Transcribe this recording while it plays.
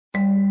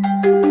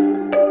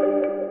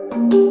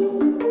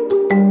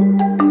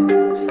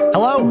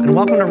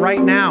Welcome to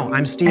Right Now.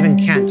 I'm Stephen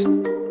Kent.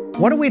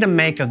 What are we to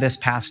make of this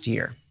past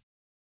year?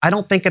 I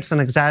don't think it's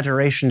an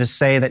exaggeration to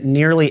say that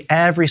nearly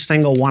every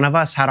single one of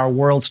us had our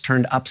worlds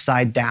turned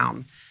upside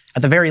down.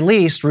 At the very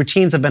least,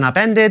 routines have been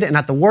upended, and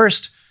at the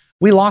worst,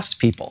 we lost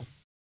people.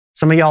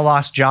 Some of y'all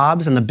lost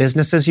jobs and the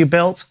businesses you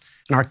built,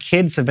 and our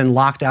kids have been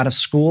locked out of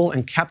school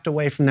and kept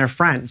away from their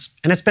friends,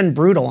 and it's been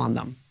brutal on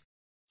them.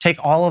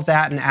 Take all of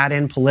that and add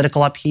in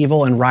political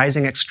upheaval and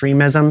rising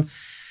extremism,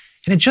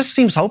 and it just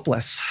seems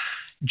hopeless.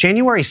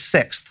 January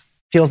 6th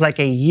feels like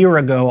a year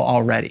ago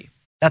already.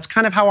 That's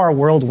kind of how our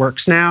world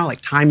works now, like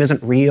time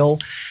isn't real.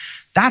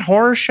 That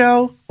horror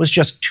show was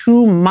just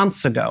 2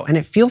 months ago, and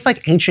it feels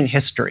like ancient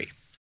history.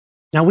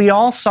 Now, we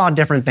all saw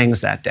different things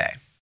that day.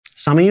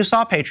 Some of you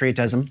saw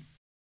patriotism,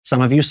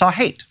 some of you saw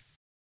hate.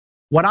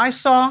 What I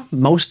saw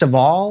most of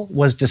all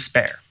was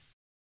despair.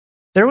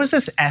 There was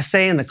this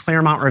essay in the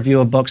Claremont Review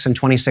of Books in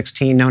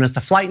 2016 known as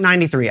the Flight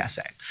 93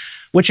 essay,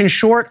 which in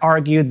short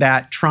argued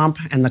that Trump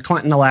and the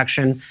Clinton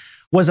election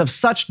was of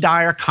such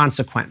dire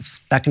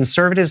consequence that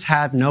conservatives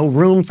had no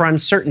room for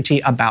uncertainty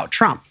about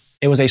Trump.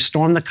 It was a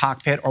storm the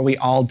cockpit or we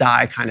all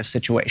die kind of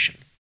situation.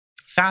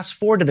 Fast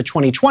forward to the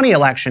 2020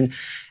 election,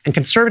 and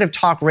conservative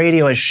talk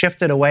radio has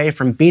shifted away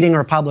from beating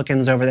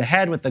Republicans over the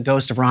head with the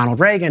ghost of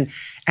Ronald Reagan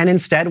and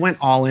instead went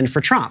all in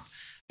for Trump.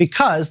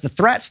 Because the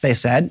threats, they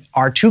said,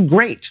 are too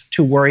great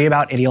to worry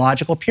about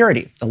ideological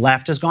purity. The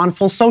left has gone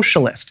full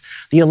socialist.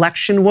 The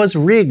election was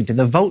rigged.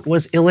 The vote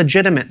was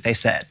illegitimate, they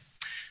said.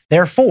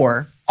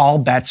 Therefore, all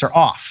bets are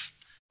off.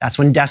 That's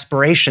when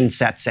desperation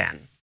sets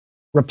in.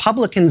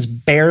 Republicans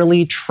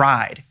barely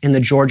tried in the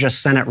Georgia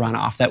Senate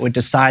runoff that would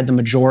decide the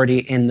majority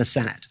in the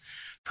Senate.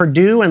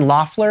 Perdue and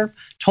Loeffler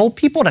told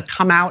people to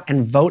come out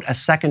and vote a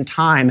second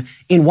time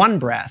in one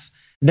breath,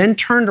 then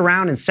turned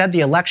around and said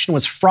the election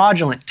was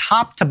fraudulent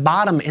top to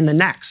bottom in the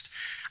next.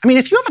 I mean,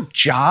 if you have a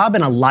job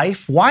and a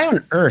life, why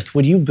on earth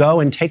would you go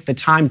and take the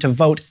time to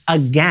vote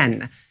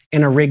again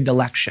in a rigged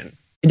election?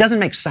 It doesn't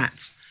make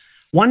sense.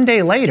 One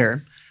day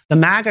later, the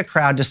MAGA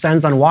crowd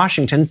descends on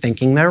Washington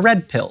thinking they're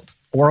red-pilled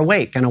or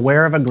awake and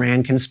aware of a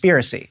grand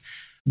conspiracy.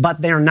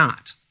 But they're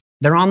not.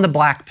 They're on the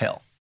black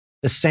pill.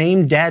 The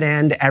same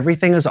dead-end,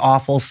 everything is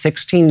awful,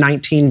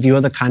 1619 view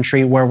of the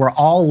country where we're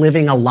all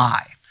living a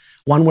lie,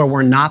 one where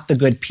we're not the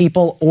good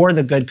people or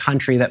the good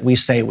country that we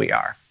say we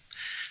are.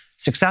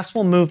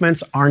 Successful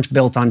movements aren't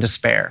built on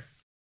despair,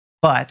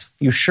 but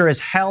you sure as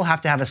hell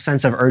have to have a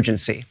sense of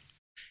urgency.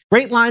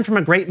 Great line from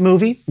a great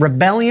movie,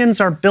 rebellions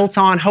are built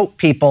on hope,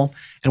 people,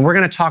 and we're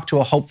going to talk to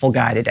a hopeful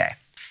guy today.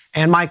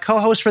 And my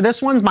co-host for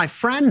this one's my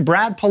friend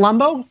Brad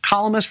Palumbo,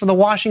 columnist for the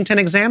Washington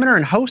Examiner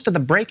and host of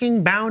the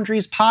Breaking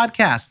Boundaries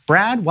podcast.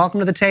 Brad, welcome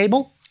to the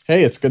table.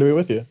 Hey, it's good to be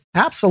with you.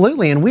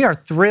 Absolutely, and we are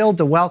thrilled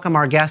to welcome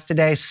our guest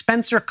today,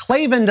 Spencer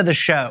Klavan, to the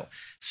show.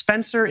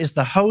 Spencer is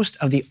the host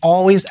of the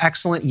always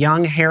excellent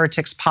Young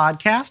Heretics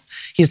podcast.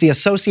 He's the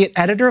associate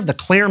editor of the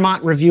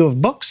Claremont Review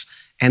of Books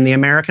and the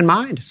American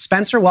Mind.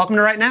 Spencer, welcome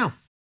to Right Now.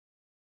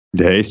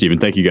 Hey, Stephen.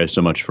 Thank you guys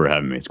so much for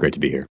having me. It's great to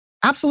be here.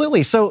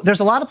 Absolutely. So there's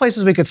a lot of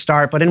places we could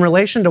start, but in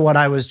relation to what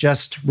I was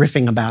just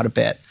riffing about a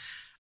bit,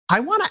 I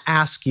want to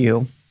ask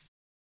you,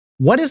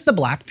 what is the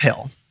black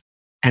pill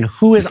and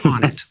who is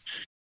on it?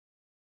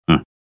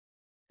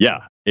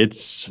 Yeah,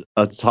 it's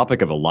a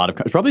topic of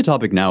it's probably a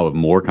topic now of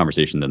more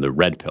conversation than the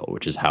red pill,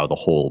 which is how the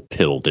whole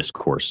pill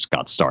discourse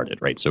got started,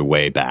 right? So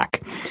way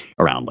back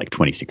around like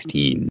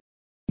 2016.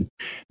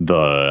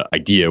 The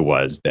idea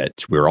was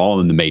that we're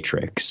all in the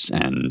Matrix.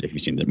 And if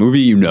you've seen the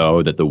movie, you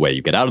know that the way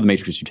you get out of the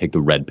Matrix, you take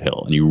the red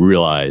pill and you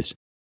realize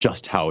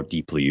just how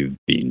deeply you've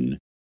been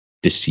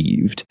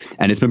deceived.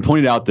 And it's been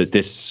pointed out that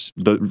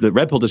the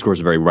red pill discourse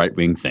is a very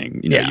right-wing thing.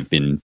 You've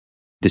been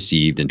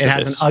deceived into this.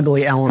 It has an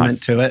ugly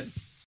element to it.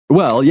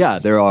 Well, yeah,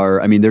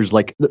 there's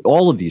like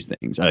all of these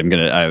things.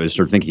 I was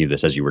sort of thinking of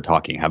this as you were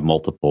talking, have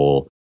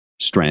multiple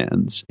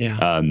strands.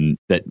 Yeah.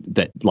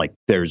 That like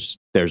there's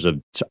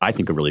I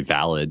think a really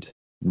valid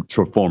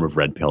sort of form of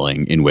red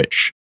pilling in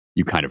which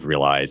you kind of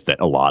realize that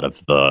a lot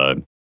of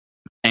the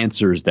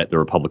answers that the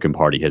Republican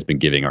Party has been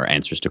giving are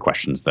answers to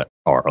questions that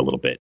are a little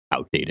bit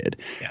outdated.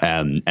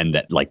 Yeah. And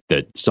that like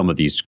some of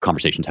these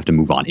conversations have to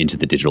move on into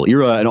the digital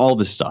era and all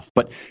this stuff.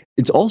 But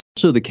it's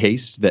also the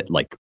case that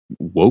like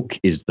woke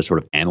is the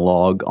sort of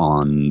analog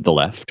on the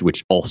left,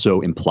 which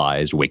also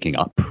implies waking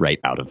up right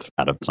out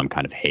of some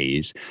kind of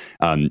haze.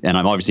 And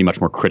I'm obviously much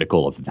more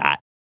critical of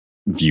that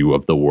view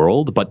of the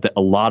world, but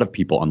a lot of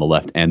people on the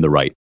left and the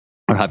right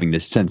are having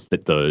this sense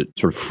that the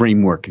sort of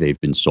framework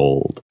they've been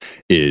sold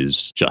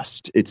is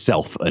just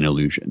itself an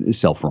illusion, is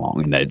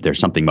self-wrong, and that there's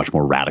something much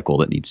more radical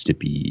that needs to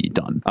be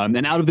done.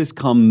 And out of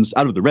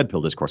the red pill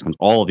discourse comes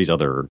all of these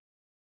other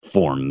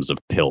forms of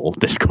pill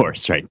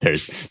discourse, right?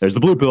 There's the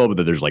blue pill, but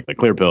then there's like the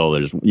clear pill,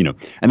 there's, and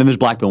then there's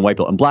black pill and white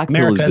pill. And black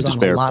pill is the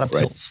despair. A lot of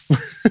pills.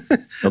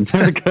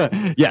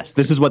 America, yes,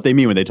 this is what they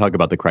mean when they talk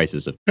about the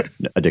crisis of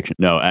addiction.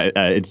 No,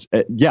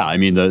 I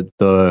mean,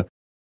 the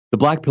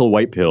black pill,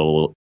 white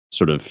pill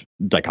sort of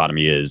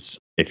dichotomy is,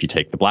 if you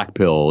take the black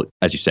pill,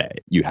 as you say,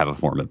 you have a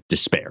form of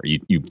despair.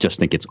 You just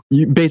think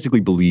you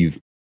basically believe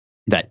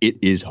that it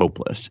is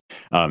hopeless.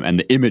 And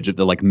the image of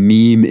the like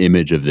meme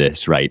image of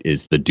this, right,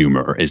 is the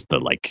doomer, is the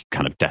like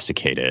kind of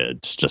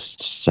desiccated,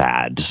 just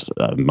sad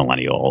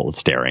millennial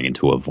staring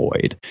into a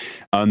void.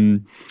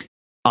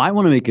 I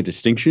want to make a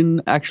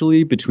distinction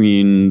actually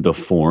between the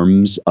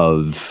forms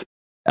of,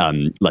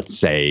 let's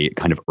say,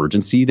 kind of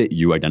urgency that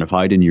you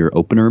identified in your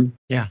opener.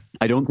 Yeah.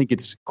 I don't think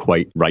it's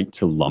quite right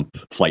to lump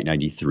Flight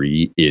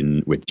 93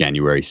 in with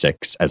January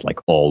 6 as like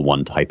all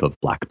one type of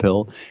black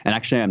pill. And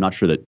actually, I'm not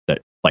sure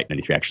that Flight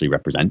 93 actually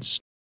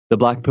represents the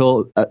black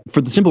pill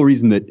for the simple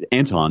reason that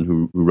Anton,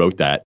 who wrote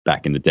that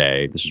back in the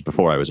day, this was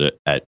before I was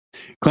at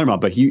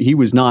Claremont, but he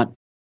was not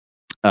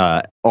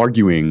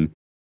arguing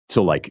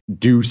to like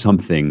do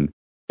something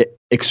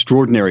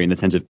extraordinary in the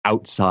sense of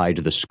outside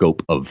the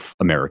scope of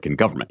American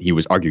government. He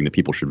was arguing that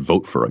people should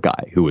vote for a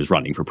guy who was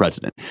running for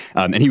president.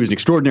 And he was an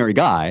extraordinary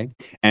guy.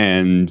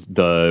 And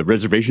the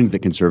reservations that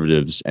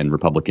conservatives and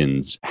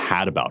Republicans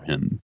had about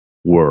him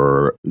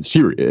were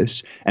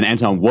serious. And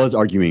Anton was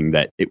arguing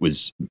that it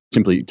was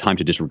simply time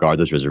to disregard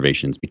those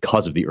reservations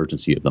because of the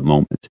urgency of the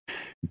moment.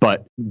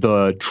 But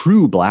the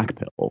true black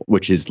pill,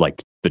 which is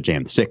like the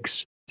Jan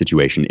 6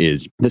 situation,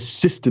 is the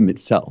system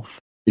itself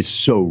is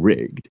so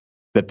rigged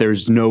that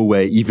there's no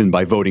way, even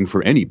by voting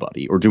for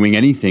anybody or doing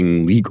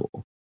anything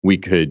legal, we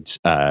could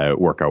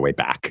work our way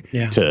back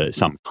to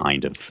some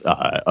kind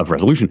of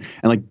resolution.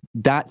 And like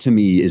that, to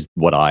me, is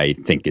what I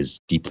think is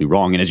deeply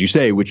wrong. And as you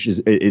say, which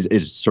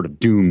is sort of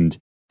doomed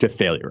to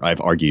failure.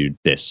 I've argued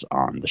this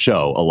on the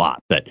show a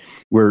lot, that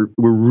we're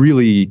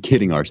really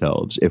kidding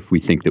ourselves if we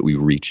think that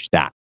we've reached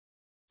that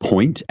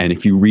point. And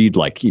if you read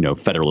like,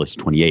 Federalist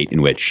 28,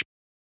 in which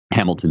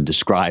Hamilton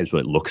describes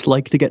what it looks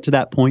like to get to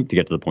that point, to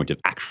get to the point of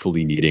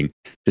actually needing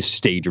to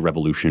stage a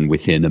revolution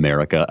within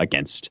America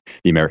against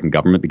the American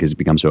government because it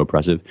becomes so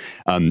oppressive.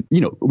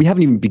 We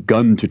haven't even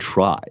begun to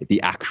try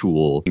the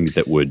actual things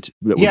that would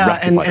rectify.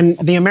 And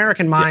the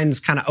American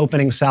Mind's kind of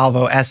opening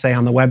salvo essay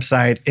on the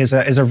website is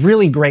a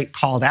really great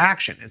call to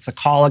action. It's a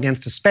call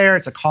against despair.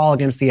 It's a call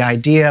against the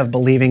idea of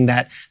believing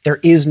that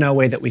there is no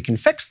way that we can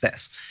fix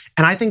this.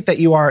 And I think that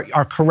you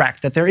are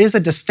correct, that there is a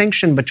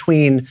distinction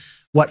between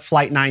what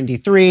Flight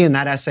 93 and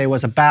that essay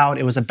was about.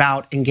 It was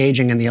about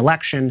engaging in the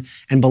election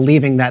and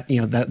believing that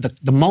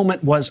the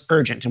moment was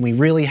urgent and we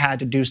really had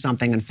to do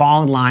something and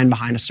fall in line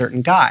behind a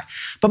certain guy.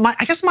 But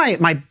I guess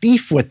my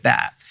beef with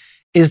that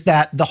is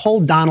that the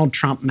whole Donald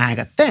Trump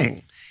MAGA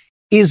thing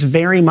is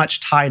very much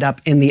tied up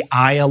in the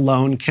I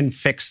alone can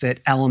fix it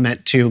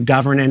element to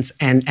governance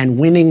and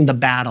winning the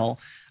battle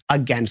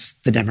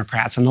against the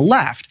Democrats and the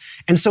left.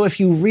 And so if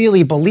you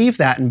really believe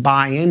that and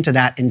buy into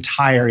that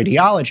entire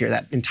ideology or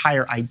that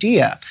entire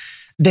idea,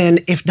 then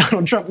if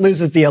Donald Trump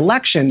loses the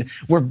election,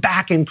 we're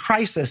back in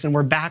crisis and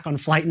we're back on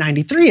Flight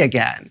 93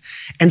 again.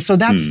 And so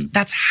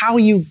that's how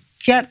you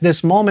get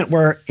this moment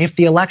where if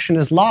the election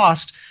is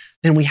lost,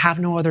 then we have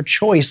no other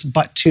choice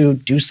but to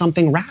do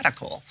something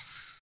radical.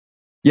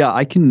 Yeah,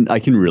 I can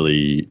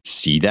really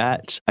see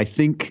that. I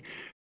think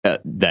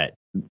that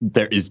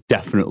there is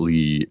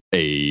definitely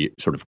a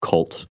sort of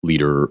cult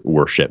leader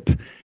worship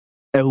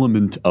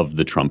element of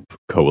the Trump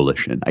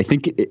coalition. I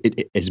think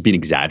it has been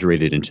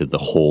exaggerated into the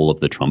whole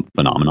of the Trump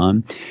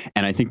phenomenon.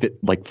 And I think that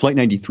like Flight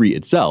 93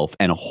 itself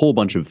and a whole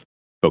bunch of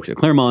folks at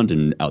Claremont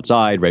and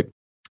outside, right,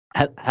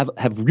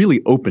 have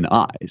really open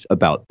eyes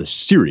about the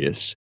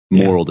serious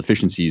moral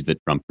deficiencies that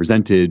Trump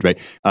presented, right?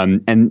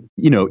 And,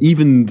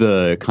 even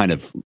the kind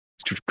of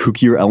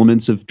kookier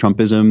elements of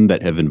Trumpism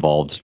that have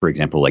involved, for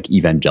example, like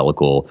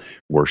evangelical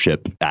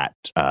worship at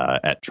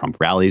Trump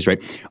rallies, right,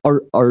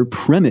 are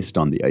premised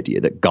on the idea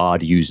that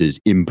God uses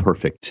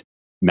imperfect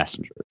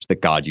messengers,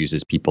 that God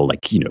uses people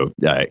like,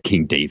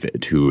 King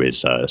David, who is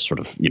sort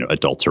of,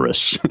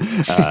 adulterous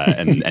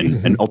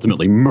and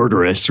ultimately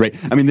murderous, right?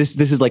 I mean, this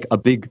is like a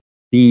big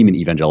theme in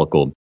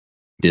evangelical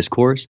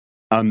discourse.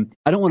 I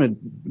don't want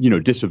to,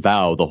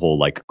 disavow the whole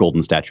like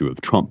golden statue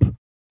of Trump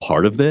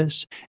part of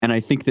this. And I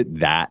think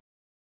that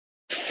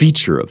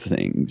feature of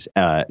things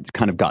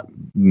kind of got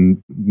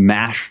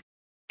mashed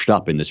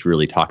up in this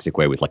really toxic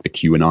way with like the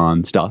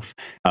QAnon stuff.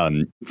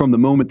 From the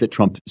moment that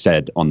Trump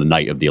said on the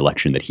night of the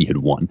election that he had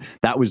won,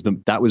 that was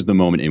the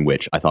moment in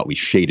which I thought we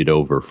shaded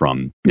over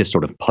from this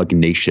sort of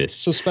pugnacious.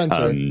 So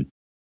Spencer,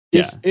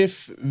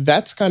 if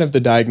that's kind of the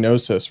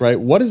diagnosis, right?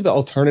 What does the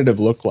alternative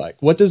look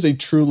like? What does a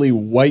truly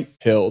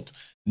white-pilled,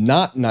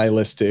 not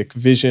nihilistic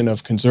vision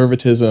of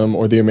conservatism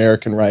or the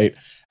American right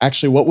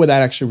actually, what would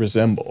that actually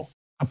resemble?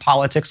 A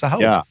politics of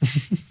hope. Yeah.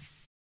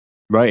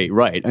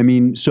 Right. I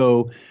mean,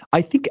 so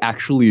I think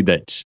actually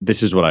that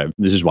this is why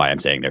I'm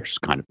saying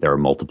there are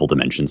multiple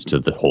dimensions to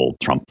the whole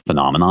Trump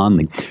phenomenon.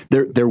 Like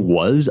there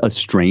was a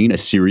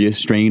serious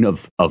strain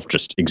of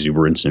just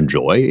exuberance and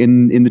joy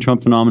in the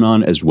Trump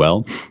phenomenon as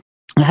well.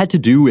 It had to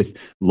do with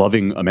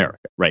loving America,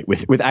 right?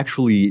 With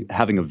actually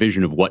having a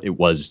vision of what it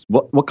was,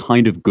 what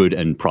kind of good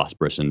and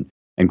prosperous and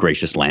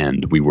gracious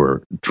land we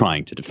were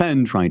trying to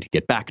defend, trying to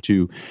get back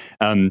to.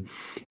 And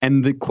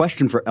the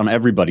question on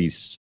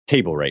everybody's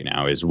table right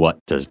now is what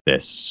does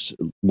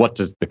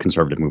the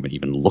conservative movement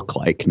even look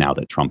like now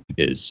that Trump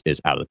is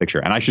out of the picture?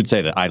 And I should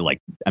say that I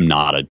am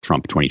not a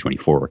Trump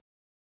 2024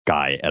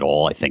 guy at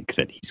all. I think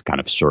that he's kind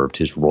of served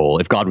his role.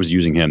 If God was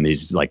using him,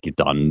 he's like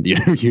done,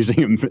 using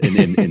him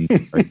in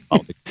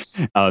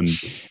politics.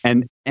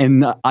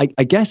 And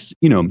I guess,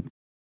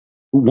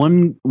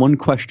 one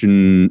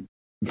question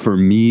for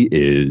me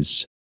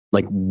is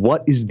like,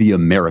 what is the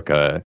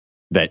America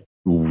that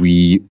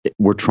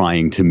we're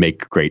trying to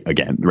make great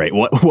again, right?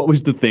 What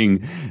was the thing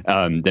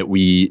that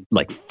we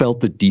like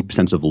felt a deep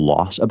sense of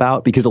loss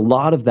about? Because a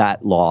lot of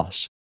that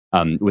loss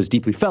was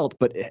deeply felt,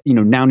 but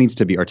now needs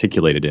to be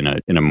articulated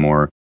in a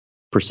more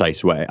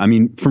precise way. I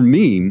mean, for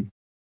me,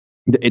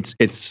 it's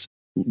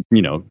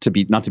to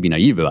be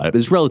naive about it,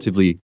 it's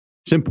relatively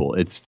simple.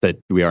 It's that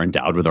we are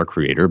endowed with our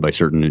Creator with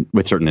certain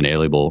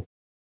inalienable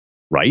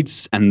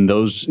rights, and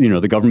those,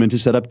 the government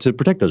is set up to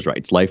protect those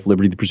rights: life,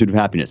 liberty, the pursuit of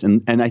happiness.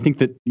 And I think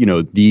that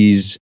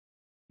these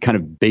kind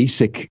of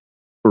basic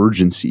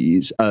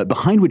urgencies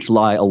behind which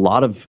lie a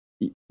lot of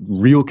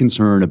real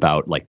concern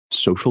about like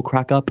social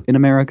crack up in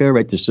America,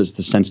 right? This is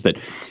the sense that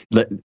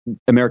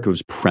America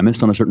was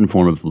premised on a certain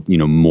form of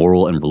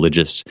moral and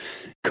religious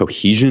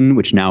cohesion,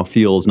 which now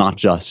feels not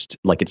just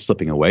like it's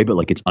slipping away, but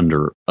like it's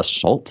under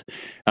assault.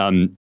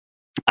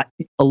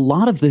 A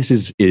lot of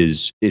this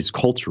is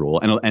cultural,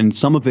 and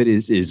some of it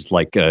is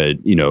like a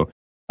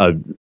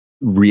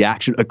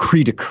reaction, a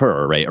cri de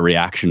coeur, right? A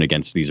reaction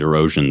against these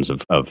erosions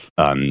of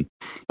kind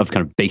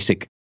of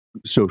basic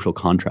social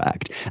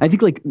contract. I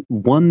think like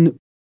one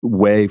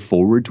way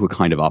forward to a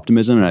kind of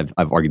optimism, and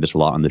I've argued this a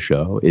lot on the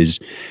show, is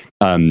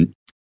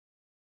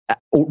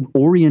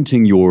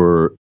orienting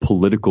your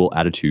political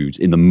attitudes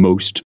in the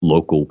most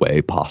local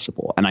way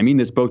possible. And I mean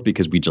this both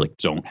because we just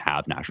don't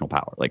have national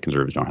power, like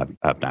conservatives don't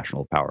have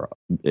national power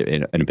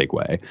in a big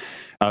way,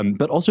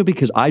 but also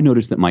because I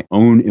noticed that my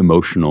own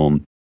emotional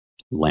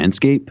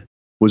landscape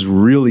was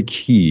really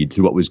key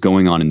to what was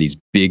going on in these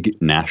big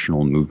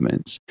national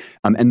movements,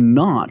 and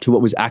not to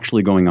what was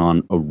actually going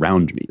on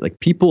around me. Like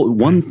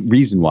one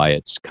reason why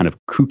it's kind of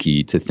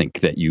kooky to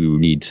think that you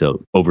need to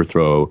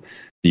overthrow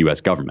the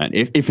U.S. government,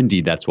 if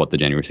indeed that's what the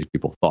January 6th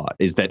people thought,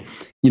 is that,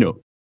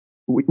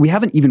 we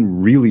haven't even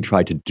really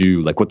tried to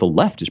do like what the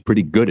left is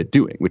pretty good at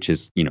doing, which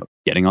is,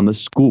 getting on the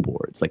school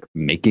boards, like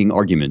making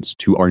arguments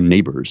to our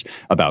neighbors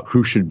about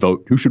who should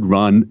vote, who should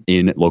run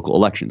in local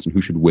elections and who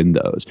should win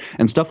those.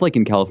 And stuff like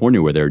in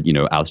California where they're,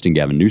 ousting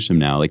Gavin Newsom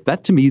now, like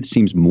that to me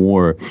seems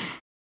more,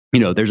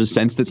 there's a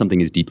sense that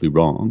something is deeply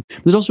wrong.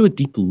 There's also a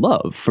deep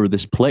love for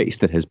this place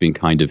that has been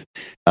kind of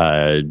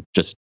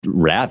just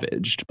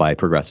ravaged by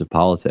progressive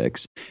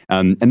politics.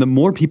 And the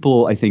more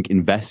people, I think,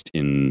 invest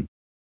in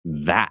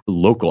that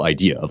local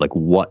idea of like,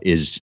 what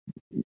does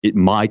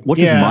my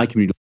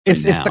community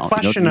it's the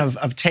question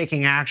of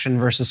taking action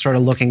versus sort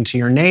of looking to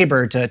your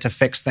neighbor to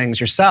fix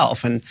things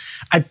yourself. And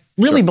I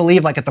really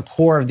believe like at the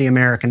core of the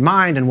American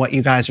mind and what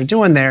you guys are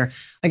doing there,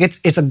 like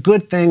it's a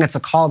good thing. It's a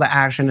call to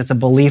action. It's a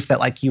belief that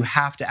like you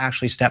have to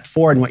actually step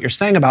forward. And what you're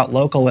saying about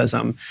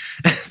localism,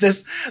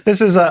 this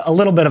is a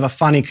little bit of a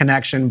funny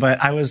connection, but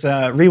I was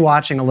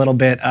rewatching a little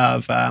bit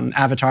of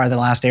Avatar: The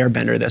Last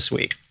Airbender this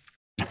week.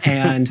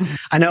 And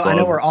I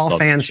know we're all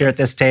fans here at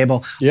this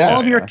table. Yeah, all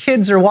of your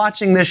kids are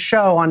watching this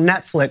show on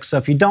Netflix. So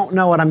if you don't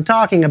know what I'm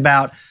talking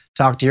about,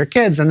 talk to your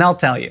kids and they'll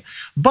tell you.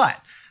 But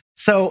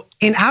so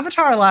in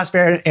Avatar: The Last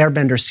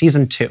Airbender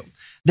Season 2,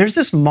 there's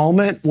this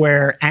moment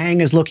where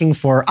Aang is looking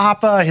for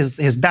Appa,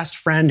 his best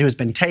friend who has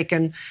been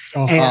taken.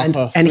 And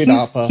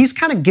he's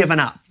kind of given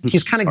up.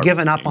 He's kind of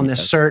given up on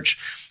this search.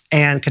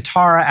 And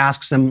Katara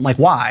asks him, like,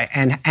 why?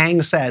 And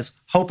Aang says,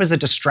 hope is a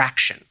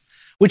distraction,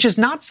 which is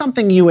not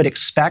something you would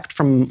expect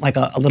from like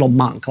a little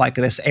monk, like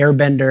this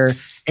airbender,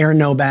 air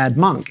nomad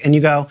monk. And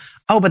you go,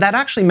 oh, but that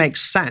actually makes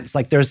sense.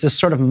 Like there's this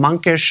sort of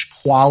monkish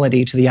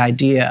quality to the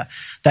idea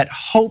that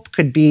hope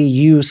could be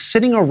you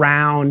sitting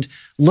around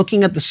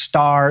looking at the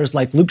stars,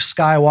 like Luke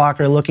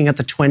Skywalker looking at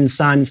the twin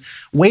suns,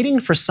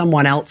 waiting for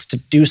someone else to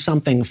do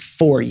something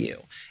for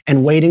you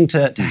and waiting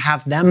to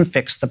have them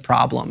fix the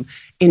problem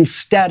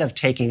instead of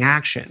taking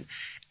action.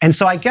 And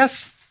so I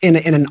guess in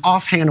an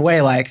offhand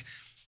way, like,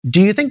 do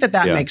you think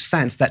that makes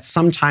sense, that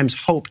sometimes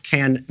hope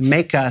can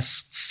make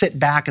us sit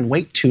back and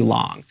wait too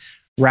long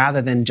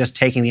rather than just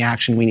taking the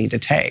action we need to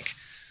take?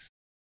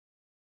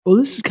 Well,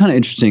 this is kind of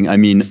interesting. I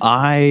mean,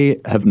 I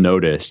have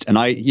noticed, and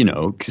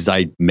because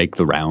I make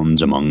the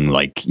rounds among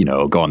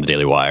go on the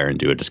Daily Wire and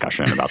do a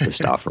discussion about this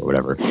stuff or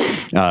whatever,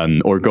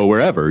 or go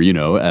wherever,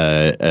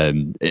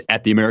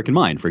 at the American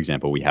Mind, for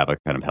example, we have a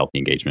kind of healthy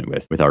engagement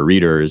with our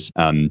readers.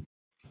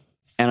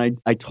 And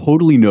I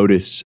totally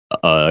notice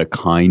a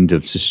kind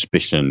of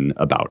suspicion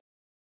about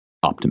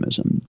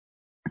optimism.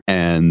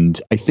 And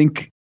I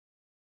think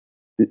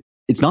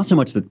it's not so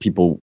much that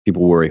people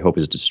worry hope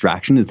is a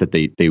distraction, is that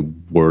they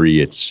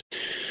worry it's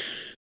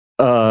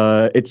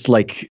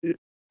like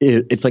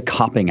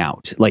copping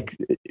out. Like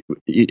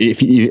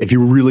if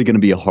you're really going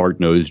to be a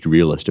hard-nosed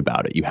realist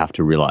about it, you have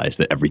to realize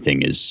that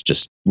everything is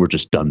we're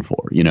just done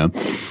for,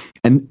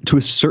 And to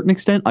a certain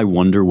extent, I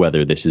wonder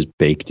whether this is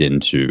baked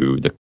into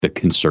the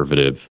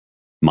conservative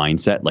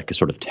mindset, like a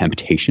sort of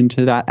temptation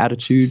to that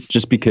attitude,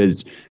 just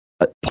because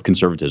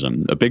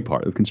conservatism, a big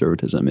part of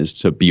conservatism, is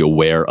to be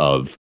aware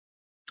of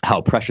how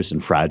precious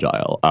and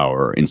fragile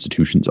our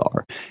institutions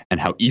are and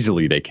how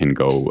easily they can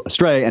go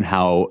astray, and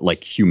how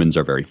humans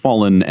are very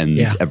fallen, and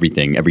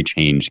every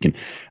change can.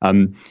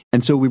 And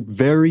so we're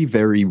very,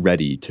 very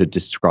ready to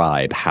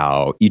describe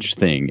how each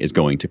thing is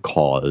going to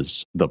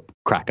cause the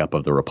crack up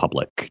of the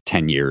republic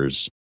 10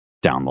 years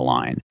down the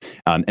line.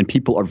 And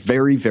people are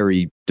very,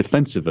 very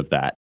defensive of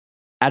that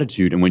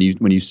attitude. And when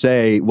you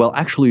say, well,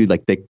 actually,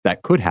 that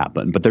could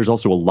happen, but there's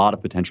also a lot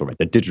of potential, right?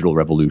 The digital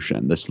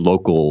revolution, this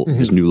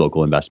new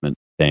local investment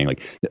thing,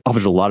 it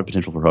offers a lot of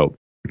potential for hope.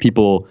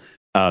 People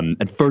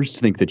at first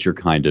think that you're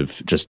kind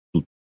of just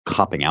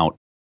copping out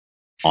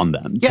on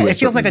them. Yeah, it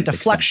feels like a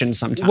deflection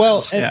sometimes.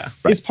 Well,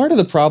 it's part of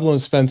the problem,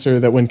 Spencer,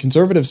 that when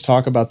conservatives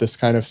talk about this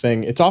kind of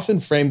thing, it's often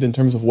framed in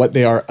terms of what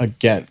they are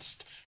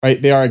against,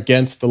 right? They are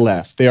against the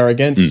left. They are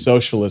against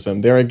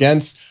socialism. They're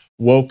against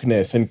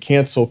wokeness and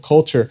cancel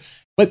culture.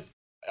 But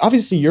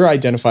obviously, you're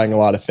identifying a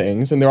lot of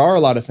things, and there are a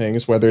lot of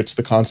things, whether it's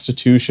the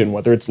Constitution,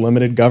 whether it's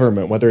limited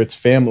government, whether it's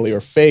family or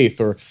faith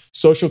or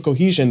social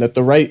cohesion, that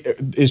the right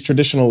is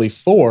traditionally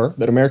for,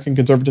 that American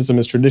conservatism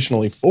is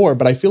traditionally for.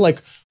 But I feel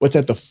like what's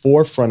at the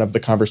forefront of the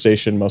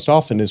conversation most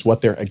often is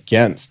what they're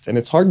against. And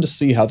it's hard to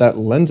see how that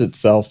lends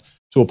itself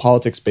to a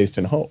politics based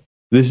in hope.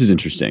 This is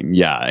interesting.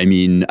 Yeah. I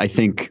mean, I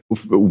think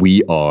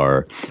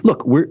we're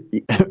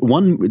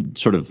one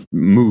sort of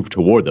move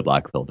toward the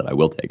black pill that I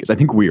will take is I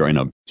think we are in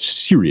a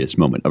serious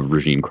moment of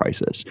regime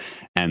crisis.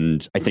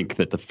 And I think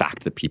that the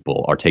fact that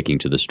people are taking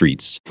to the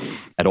streets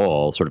at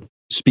all sort of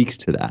speaks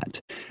to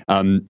that.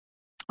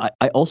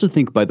 I also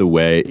think, by the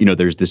way,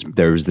 there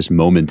was this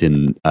moment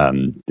in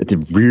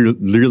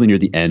really near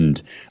the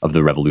end of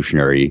the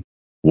Revolutionary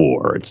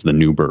War. It's the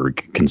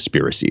Nuremberg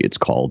conspiracy. It's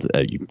called.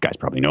 You guys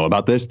probably know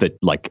about this. That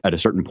at a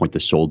certain point, the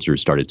soldiers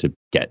started to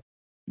get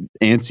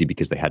antsy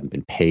because they hadn't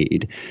been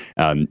paid,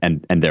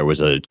 and there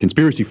was a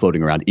conspiracy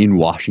floating around in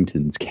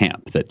Washington's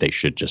camp that they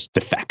should just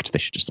defect. They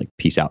should just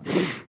peace out.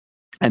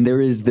 And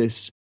there is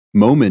this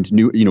moment.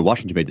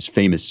 Washington made this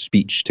famous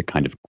speech to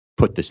kind of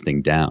put this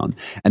thing down.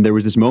 And there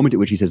was this moment at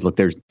which he says, "Look,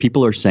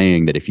 people are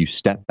saying that if you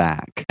step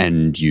back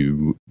and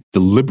you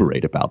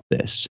deliberate about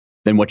this,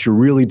 then what you're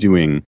really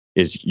doing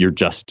is you're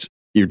just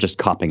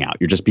copping out.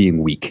 You're just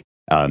being weak."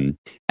 And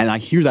I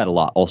hear that a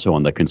lot also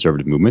on the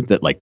conservative movement,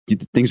 that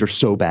things are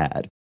so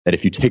bad that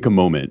if you take a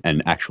moment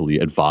and actually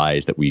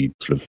advise that we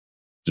sort of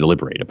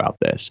deliberate about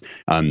this,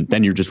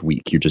 then you're just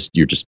weak. You're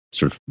just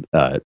sort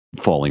of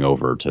falling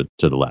over to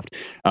the left.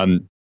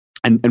 And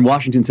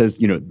Washington says,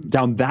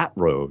 down that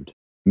road,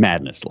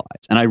 madness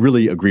lies. And I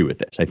really agree with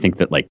this. I think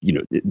that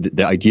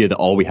the idea that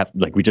all we have,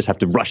 we just have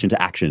to rush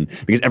into action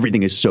because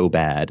everything is so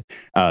bad,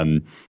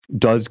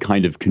 does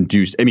kind of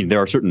conduce. I mean, there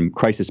are certain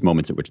crisis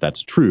moments at which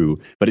that's true,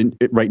 but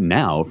right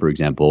now, for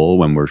example,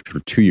 when we're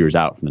 2 years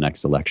out from the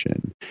next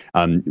election,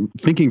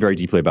 thinking very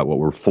deeply about what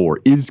we're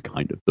for is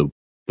kind of the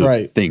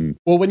right thing.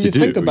 Well, when you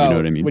think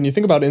about when you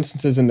think about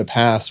instances in the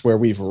past where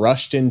we've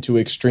rushed into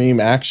extreme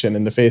action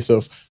in the face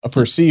of a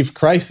perceived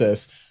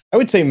crisis, I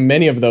would say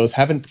many of those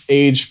haven't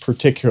aged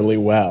particularly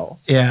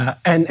well. Yeah,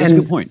 and that's a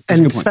good point.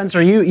 And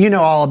Spencer, you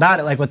know all about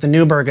it. With the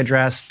Nuremberg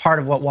Address, part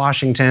of what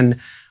Washington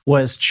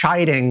was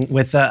chiding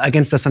with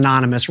against this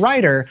anonymous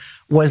writer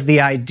was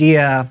the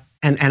idea,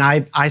 and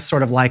I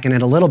sort of liken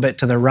it a little bit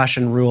to the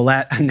Russian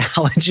roulette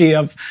analogy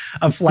of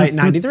Flight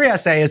 93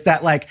 essay, is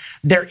that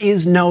there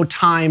is no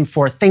time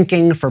for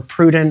thinking, for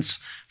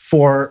prudence,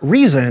 for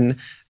reason.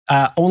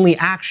 Only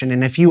action.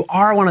 And if you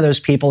are one of those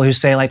people who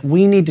say,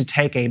 we need to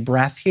take a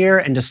breath here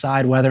and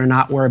decide whether or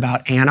not we're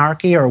about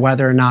anarchy or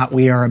whether or not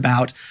we are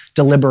about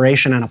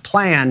deliberation and a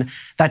plan,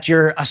 that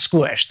you're a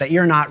squish, that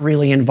you're not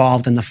really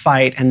involved in the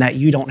fight, and that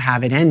you don't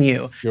have it in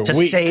you to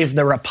save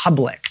the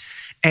republic.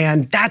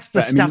 And that's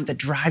the stuff that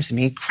drives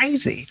me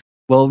crazy.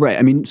 Well, right.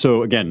 I mean,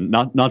 so again,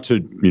 not to,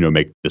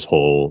 make this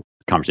whole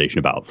conversation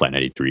about Flight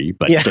 93,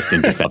 but just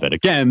in defense of it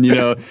again,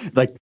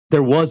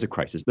 there was a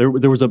crisis. There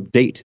was a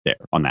date there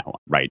on that one,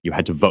 right? You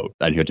had to vote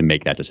and you had to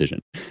make that decision.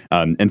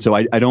 And so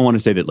I don't want to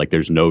say that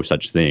there's no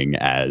such thing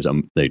as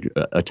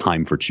a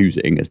time for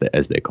choosing,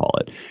 as they call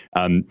it.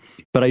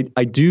 But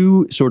I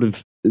do sort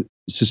of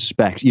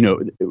suspect,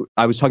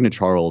 I was talking to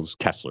Charles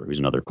Kessler, who's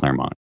another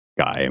Claremont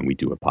guy, and we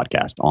do a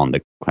podcast on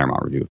the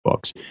Claremont Review of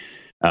Books.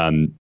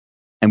 And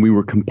we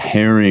were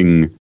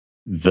comparing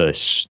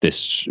this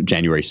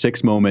January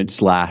 6th moment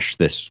 /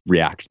 this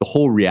the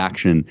whole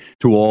reaction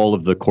to all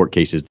of the court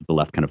cases that the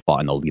left kind of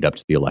fought in the lead up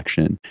to the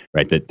election,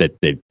 right? That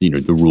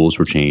the rules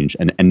were changed,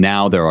 and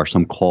now there are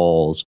some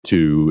calls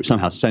to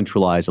somehow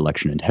centralize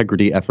election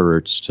integrity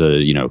efforts,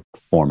 to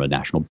form a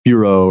national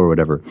bureau or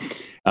whatever.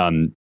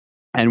 And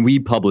we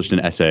published an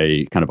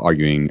essay kind of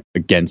arguing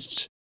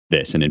against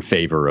this and in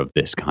favor of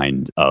this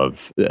kind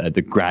of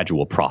the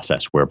gradual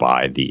process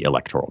whereby the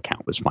electoral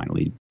count was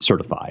finally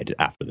certified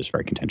after this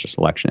very contentious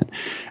election.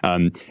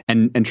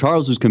 And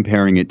Charles was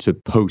comparing it to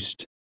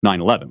post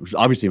 9/11, which was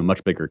obviously a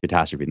much bigger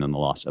catastrophe than the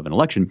loss of an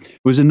election. It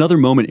was another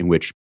moment in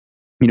which,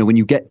 when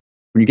you get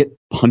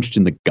punched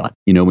in the gut,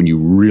 when you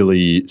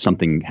really,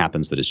 something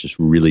happens that is just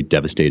really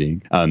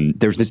devastating,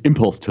 there's this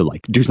impulse to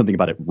like do something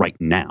about it right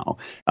now.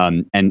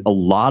 And a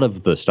lot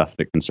of the stuff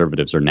that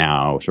conservatives are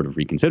now sort of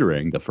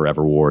reconsidering, the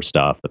forever war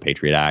stuff, the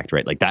Patriot Act,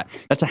 right? Like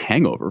that's a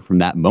hangover from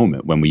that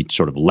moment when we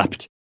sort of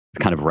leapt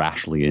kind of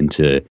rashly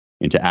into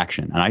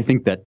action. And I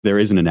think that there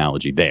is an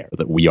analogy there,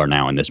 that we are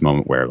now in this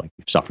moment where like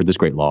we've suffered this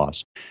great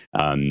loss.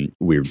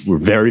 We're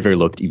very, very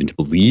loath even to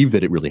believe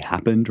that it really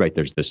happened, right?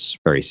 There's this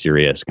very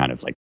serious kind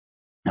of like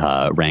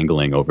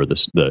wrangling over the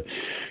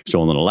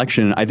stolen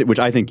election, which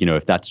I think,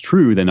 if that's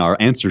true, then our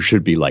answer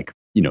should be like,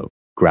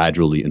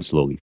 gradually and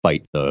slowly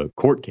fight the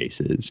court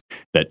cases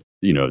that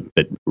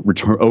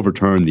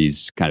overturn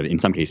these kind of, in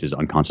some cases,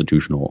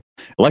 unconstitutional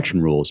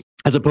election rules,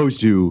 as opposed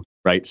to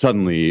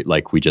suddenly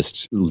like we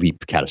just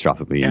leap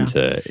catastrophically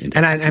into.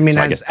 And I mean,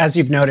 as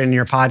you've noted in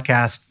your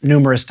podcast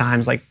numerous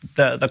times, like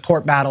the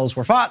court battles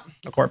were fought,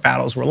 the court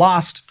battles were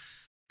lost.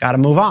 Got to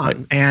move on.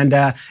 Right.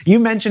 And you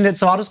mentioned it,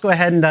 so I'll just go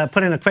ahead and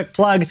put in a quick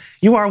plug.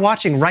 You are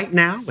watching Right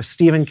Now with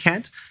Stephen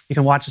Kent. You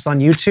can watch us on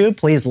YouTube.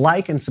 Please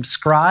like and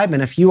subscribe.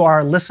 And if you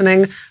are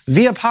listening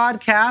via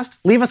podcast,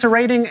 leave us a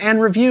rating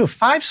and review.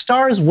 5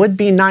 stars would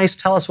be nice.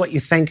 Tell us what you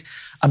think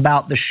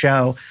about the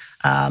show.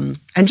 And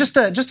just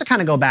to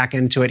kind of go back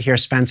into it here,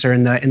 Spencer,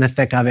 in the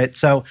thick of it.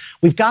 So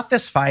we've got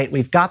this fight.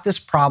 We've got this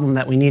problem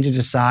that we need to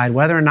decide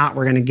whether or not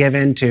we're going to give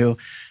in to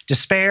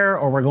despair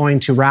or we're going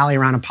to rally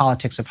around a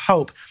politics of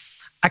hope.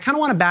 I kind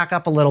of want to back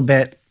up a little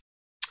bit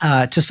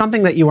to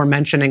something that you were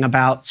mentioning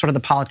about sort of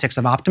the politics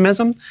of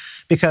optimism,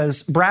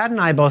 because Brad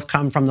and I both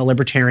come from the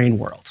libertarian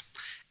world.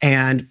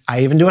 And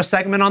I even do a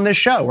segment on this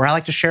show where I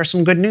like to share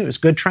some good news,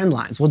 good trend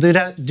lines. We'll do it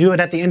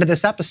at the end of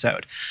this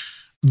episode.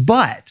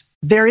 But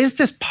there is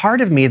this part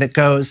of me that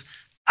goes,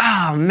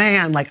 oh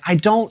man, like I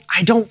don't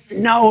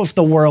know if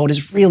the world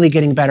is really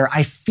getting better.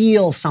 I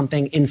feel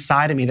something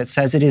inside of me that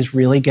says it is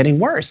really getting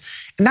worse.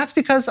 And that's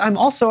because I'm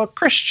also a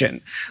Christian.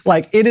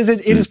 Like it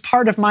is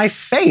part of my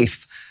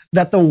faith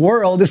that the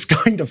world is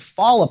going to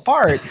fall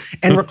apart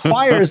and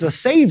requires a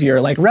savior.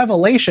 Like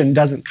revelation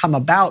doesn't come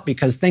about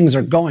because things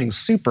are going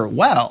super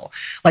well.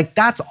 Like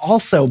that's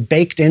also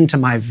baked into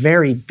my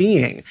very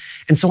being.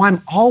 And so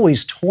I'm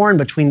always torn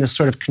between this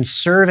sort of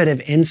conservative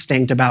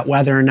instinct about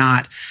whether or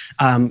not,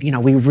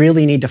 we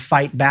really need to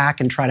fight back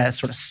and try to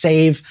sort of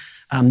save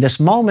this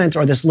moment,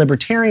 or this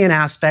libertarian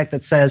aspect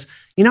that says,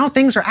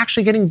 things are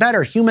actually getting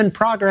better. Human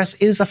progress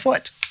is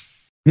afoot.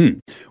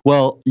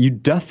 Well,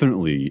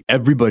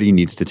 everybody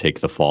needs to take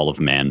the fall of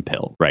man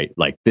pill, right?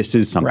 Like this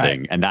is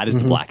something, right. And that is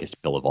the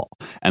blackest pill of all.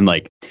 And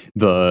like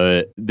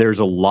there's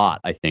a lot,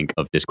 I think,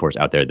 of discourse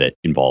out there that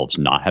involves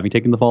not having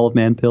taken the fall of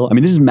man pill. I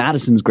mean, this is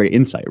Madison's great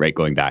insight, right?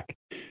 Going back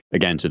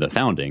again to the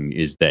founding,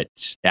 is that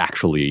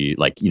actually,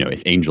 like,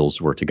 if angels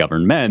were to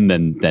govern men,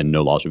 then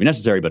no laws would be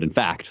necessary. But in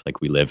fact,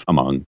 like we live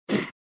in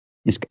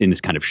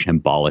this kind of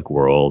shambolic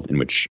world in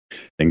which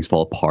things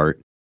fall apart.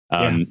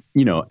 And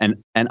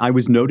I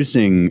was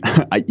noticing,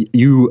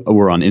 you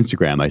were on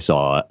Instagram. I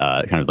saw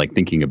kind of like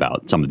thinking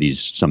about some of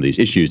these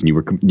issues, and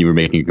you were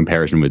making a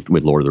comparison with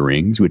Lord of the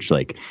Rings, which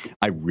like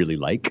I really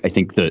like. I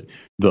think that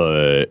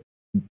the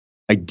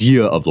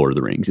idea of Lord of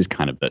the Rings is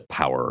kind of that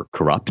power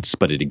corrupts,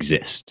 but it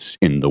exists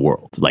in the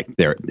world. Like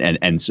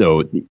and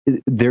so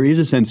there is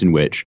a sense in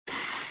which,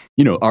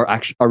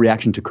 our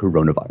reaction to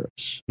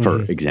coronavirus,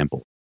 for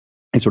example,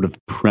 is sort of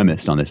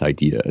premised on this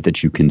idea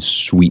that you can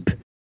sweep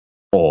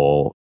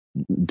all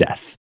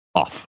death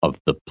off of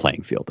the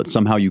playing field, that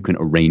somehow you can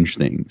arrange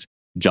things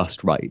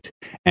just right,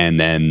 and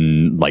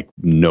then like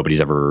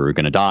nobody's ever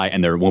going to die,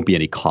 and there won't be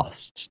any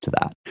costs to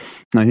that.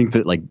 And I think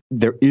that like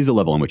there is a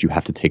level in which you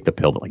have to take the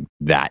pill that like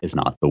that is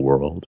not the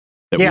world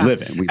that we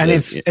live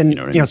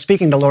in.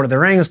 Speaking to Lord of the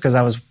Rings, because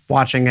I was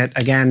watching it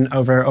again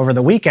over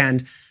the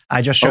weekend,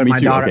 I just showed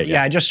my daughter. Okay,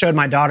 I just showed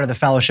my daughter the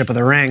Fellowship of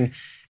the Ring,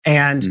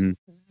 and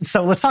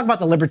so let's talk about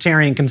the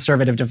libertarian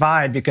conservative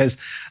divide,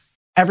 because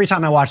every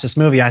time I watch this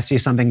movie, I see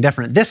something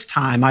different. This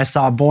time, I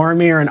saw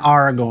Boromir and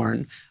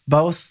Aragorn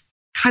both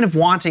kind of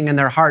wanting in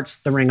their hearts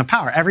the Ring of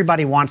Power.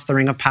 Everybody wants the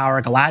Ring of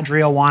Power.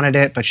 Galadriel wanted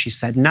it, but she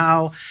said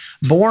no.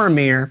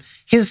 Boromir,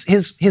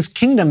 his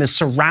kingdom is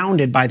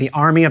surrounded by the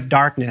army of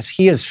darkness.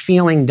 He is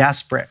feeling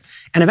desperate.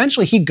 And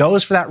eventually he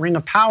goes for that Ring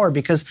of Power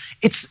because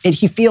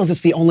he feels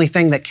it's the only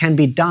thing that can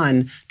be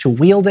done to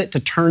wield it, to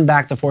turn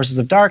back the forces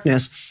of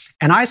darkness.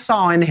 And I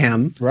saw in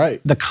him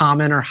the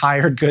common or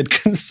higher good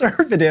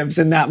conservatives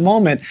in that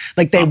moment.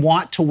 Like they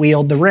want to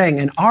wield the ring.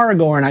 And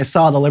Aragorn, I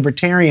saw the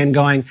libertarian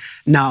going,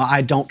 no,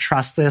 I don't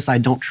trust this. I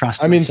don't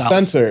trust myself.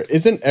 Spencer,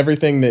 isn't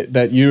everything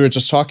that you were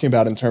just talking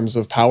about in terms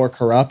of power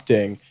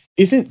corrupting,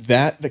 isn't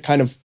that the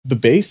kind of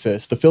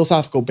the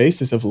philosophical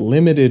basis of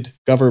limited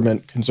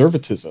government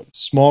conservatism,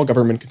 small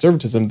government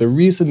conservatism. The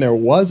reason there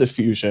was a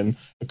fusion,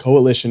 a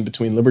coalition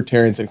between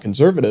libertarians and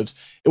conservatives,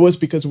 it was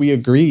because we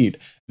agreed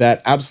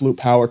that absolute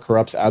power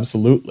corrupts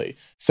absolutely.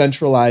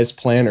 Centralized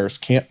planners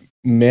can't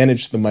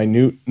manage the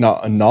minute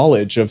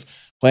knowledge of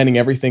planning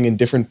everything in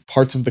different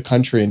parts of the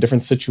country in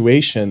different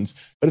situations.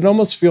 But it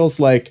almost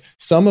feels like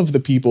some of the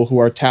people who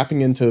are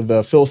tapping into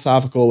the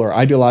philosophical or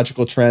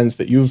ideological trends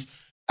that you've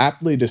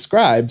aptly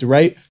described,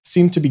 right,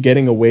 seem to be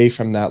getting away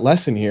from that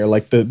lesson here,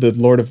 like the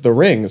Lord of the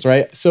Rings,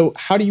 right? So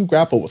how do you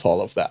grapple with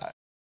all of that?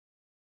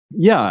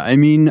 Yeah, I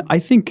mean, I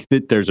think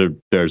that there's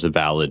a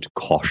valid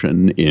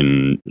caution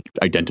in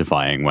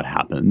identifying what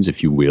happens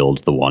if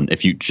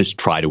you just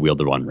try to wield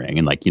the One Ring.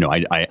 And like,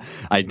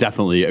 I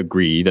definitely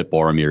agree that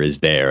Boromir is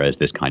there as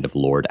this kind of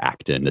Lord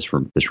Acton,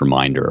 this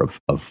reminder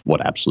of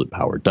what absolute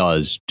power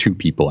does to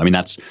people. I mean,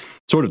 that's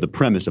sort of the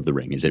premise of the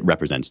ring, is it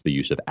represents the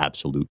use of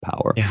absolute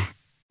power. Yeah.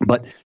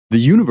 But the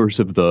universe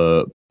of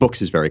the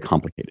books is very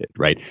complicated,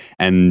 right?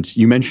 And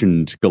you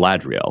mentioned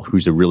Galadriel,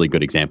 who's a really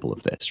good example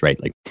of this,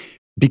 right? Like,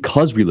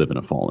 because we live in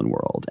a fallen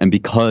world, and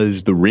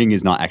because the ring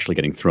is not actually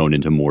getting thrown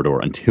into Mordor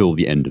until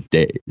the end of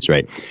days,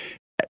 right?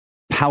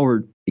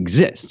 Power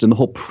exists, and the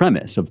whole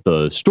premise of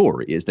the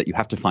story is that you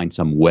have to find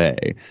some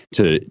way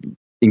to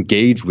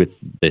engage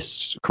with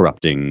this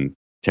corrupting,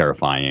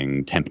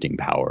 terrifying, tempting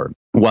power,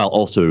 while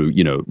also,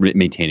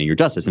 maintaining your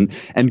justice. And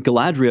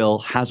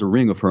Galadriel has a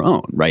ring of her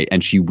own, right?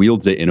 And she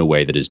wields it in a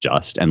way that is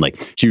just, and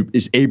like she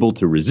is able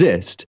to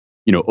resist,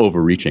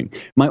 overreaching.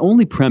 My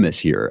only premise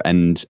here,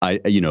 and I,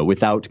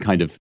 without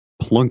kind of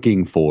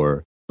plunking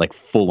for like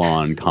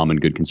full-on common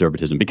good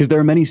conservatism, because there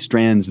are many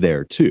strands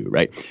there too,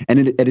 right?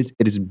 And at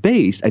its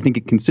base, I think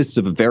it consists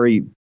of a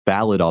very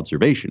valid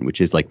observation,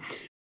 which is like,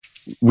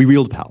 we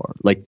wield power.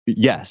 Like,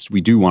 yes, we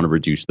do want to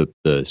reduce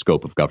the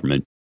scope of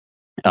government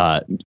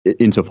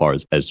insofar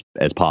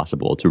as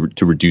possible,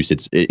 to reduce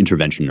its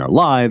intervention in our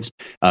lives,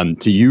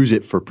 to use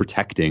it for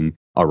protecting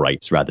our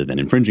rights rather than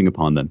infringing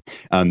upon them.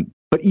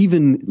 But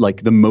even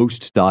like the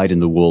most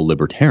dyed-in-the-wool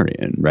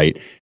libertarian, right,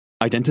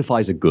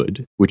 identifies a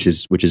good, which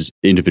is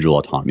individual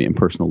autonomy and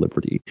personal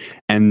liberty,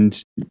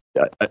 and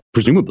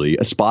presumably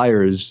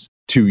aspires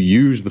to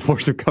use the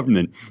force of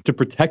government to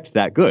protect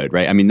that good,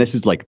 right? I mean, this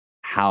is like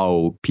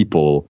how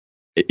people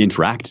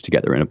interact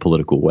together in a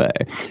political way.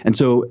 And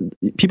so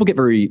people get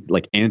very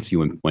like antsy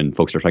when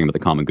folks are talking about the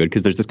common good,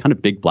 because there's this kind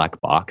of big black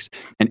box,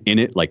 and in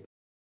it, like,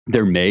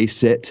 there may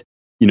sit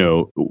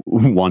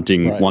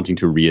wanting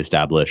to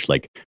reestablish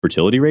like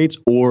fertility rates,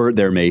 or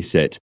there may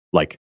sit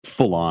like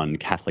full-on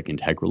Catholic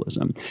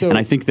integralism. So, and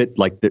I think that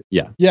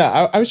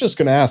I was just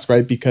going to ask,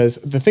 right, because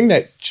the thing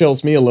that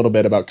chills me a little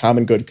bit about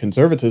common good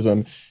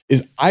conservatism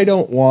is I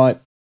don't want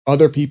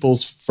other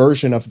people's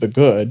version of the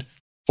good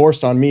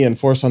forced on me and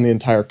forced on the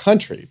entire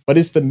country. But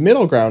is the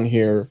middle ground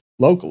here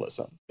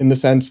localism, in the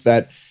sense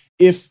that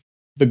if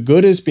the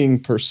good is being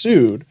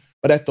pursued,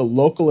 but at the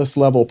localist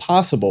level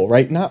possible,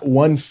 right? Not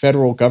one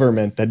federal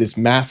government that is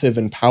massive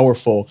and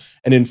powerful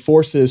and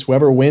enforces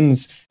whoever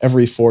wins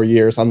every 4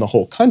 years on the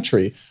whole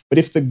country. But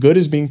if the good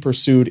is being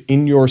pursued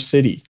in your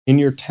city, in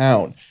your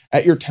town,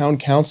 at your town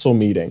council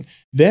meeting,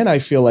 then I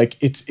feel like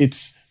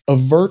it's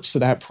averts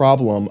that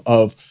problem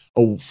of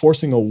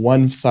forcing a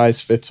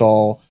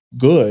one-size-fits-all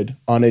good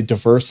on a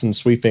diverse and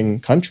sweeping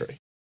country.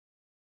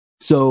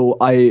 So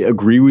I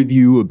agree with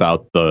you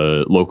about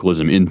the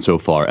localism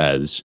insofar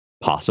as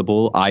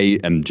possible. I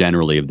am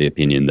generally of the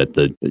opinion that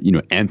the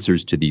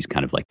answers to these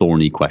kind of like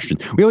thorny questions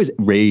we always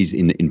raise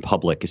in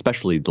public,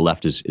 especially the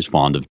left is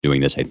fond of doing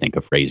this, I think,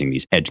 of raising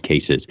these edge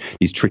cases,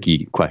 these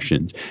tricky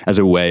questions, as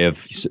a way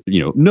of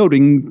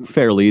noting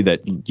fairly that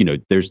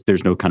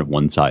there's no kind of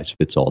one size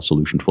fits all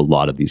solution to a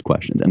lot of these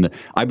questions. And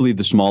I believe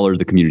the smaller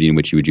the community in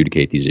which you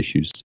adjudicate these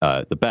issues,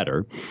 the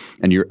better.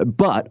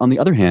 But on the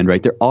other hand,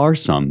 right, there are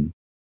some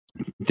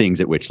things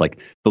at which,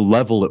 like, the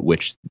level at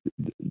which,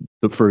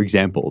 for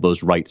example,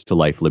 those rights to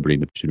life, liberty,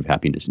 and the pursuit of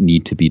happiness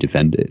need to be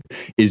defended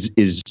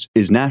is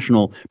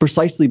national,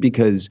 precisely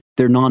because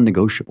they're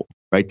non-negotiable,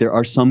 right? There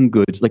are some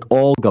goods, like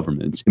all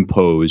governments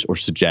impose or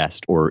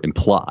suggest or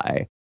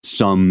imply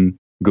some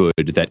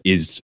good that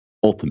is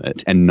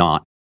ultimate and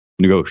not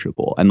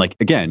negotiable. And like,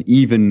 again,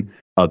 even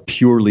a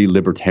purely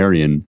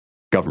libertarian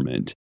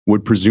government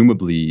would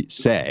presumably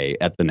say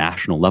at the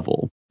national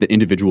level that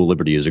individual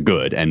liberty is a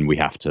good and we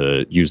have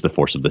to use the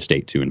force of the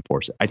state to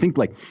enforce it. I think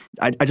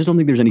I just don't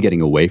think there's any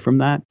getting away from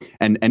that.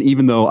 And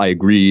even though I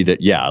agree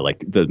that, yeah,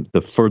 like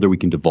the further we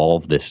can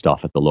devolve this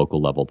stuff at the local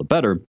level, the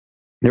better,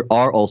 there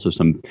are also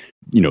some,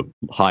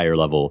 higher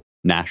level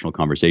national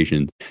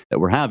conversations that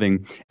we're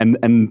having,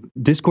 and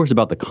discourse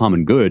about the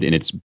common good in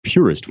its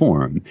purest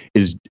form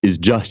is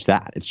just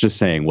that. It's just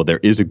saying, well, there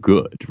is a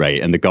good,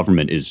 right? And the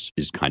government is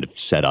kind of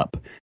set up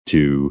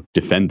to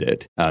defend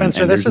it.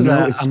 Spencer, this is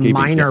a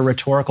minor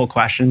rhetorical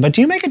question, but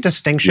do you make a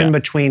distinction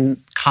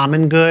between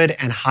common good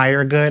and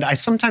higher good? I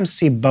sometimes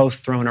see both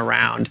thrown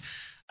around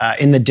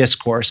in the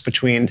discourse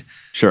between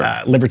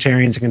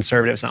libertarians and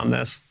conservatives on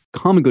this.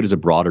 common good is a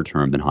broader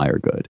term than higher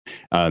good.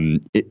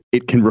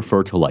 It can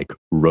refer to like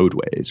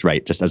roadways,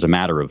 right? Just as a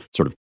matter of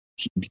sort of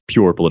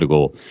pure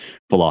political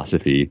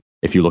philosophy.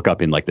 If you look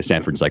up in like the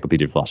Stanford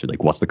Encyclopedia of Philosophy,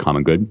 like what's the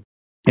common good?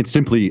 It's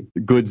simply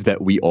goods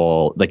that we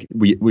all like.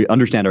 We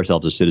understand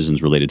ourselves as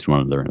citizens related to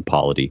one another in a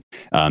polity,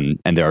 and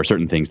there are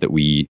certain things that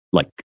we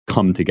like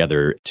come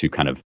together to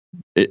kind of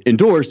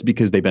endorse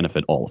because they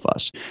benefit all of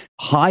us.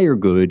 Higher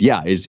good,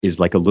 is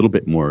like a little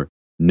bit more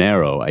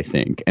narrow, I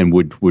think, and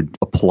would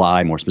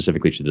apply more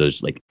specifically to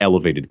those like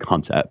elevated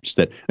concepts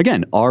that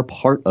again are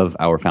part of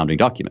our founding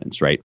documents,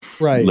 right?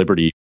 Right.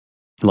 Liberty,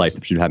 life,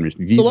 the pursuit of happiness.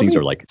 These things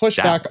are like push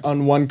back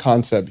on one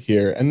concept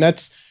here, and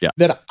that's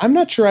that I'm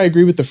not sure I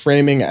agree with the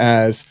framing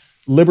as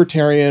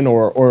libertarian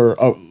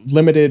or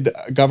limited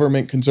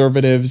government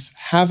conservatives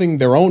having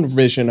their own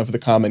vision of the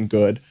common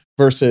good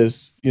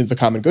versus the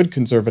common good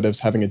conservatives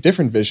having a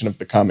different vision of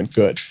the common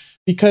good.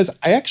 Because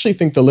I actually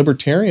think the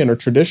libertarian or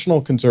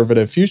traditional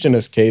conservative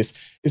fusionist case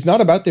is not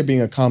about there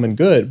being a common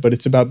good, but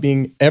it's about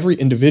being every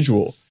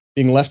individual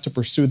being left to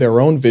pursue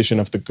their own vision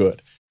of the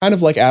good. Kind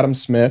of like Adam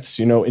Smith's,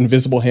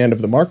 invisible hand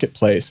of the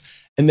marketplace.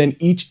 And then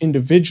each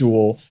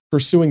individual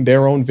pursuing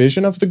their own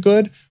vision of the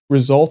good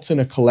results in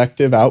a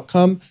collective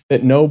outcome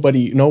that no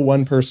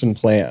one person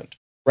planned,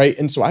 right?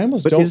 And so I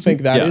almost don't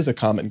think that is a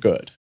common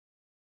good.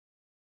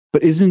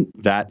 But isn't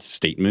that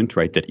statement,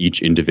 right, that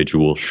each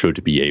individual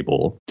should be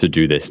able to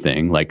do this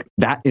thing, like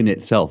that in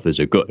itself is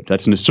a good?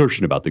 That's an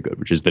assertion about the good,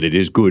 which is that it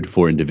is good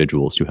for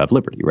individuals to have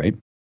liberty, right?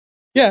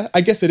 Yeah,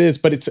 I guess it is,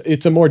 but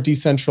it's a more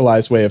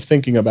decentralized way of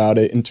thinking about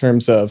it in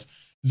terms of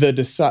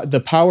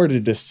the power to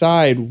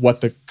decide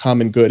what the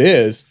common good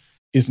is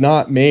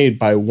not made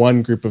by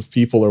one group of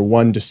people or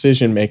one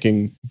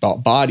decision-making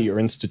body or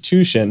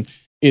institution.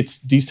 It's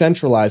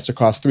decentralized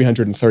across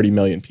 330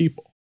 million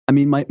people. I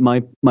mean,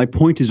 my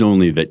point is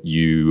only that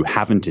you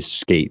haven't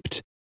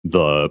escaped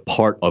the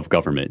part of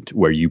government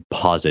where you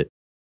posit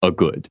a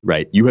good,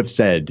 right? You have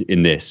said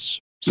in this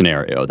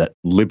scenario that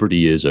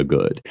liberty is a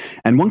good.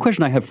 And one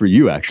question I have for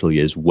you actually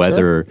is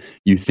whether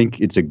you think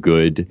it's a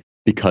good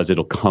because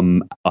it'll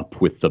come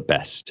up with the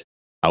best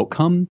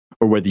outcome,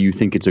 or whether you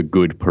think it's a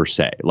good per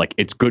se. Like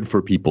it's good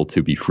for people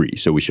to be free,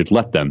 so we should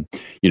let them,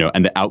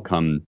 and the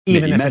outcome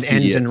even if it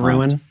ends in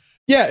ruin.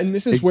 Yeah, and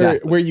this is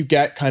where you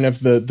get kind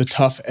of the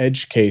tough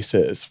edge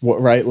cases,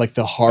 right? Like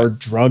the hard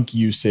drug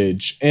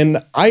usage.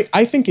 And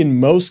I think in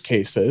most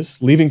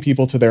cases, leaving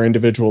people to their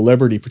individual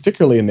liberty,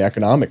 particularly in the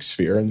economic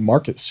sphere and the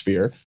market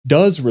sphere,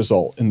 does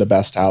result in the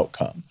best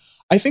outcome.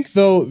 I think,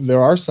 though,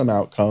 there are some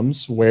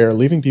outcomes where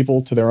leaving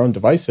people to their own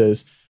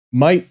devices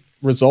might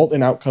result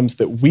in outcomes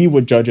that we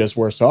would judge as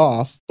worse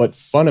off. But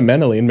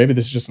fundamentally, and maybe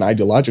this is just an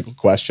ideological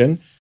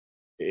question,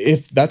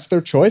 if that's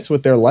their choice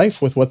with their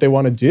life, with what they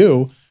want to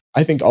do,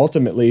 I think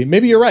ultimately,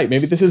 maybe you're right.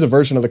 Maybe this is a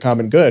version of the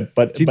common good,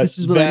 but this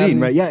is what I mean,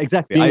 right? Yeah,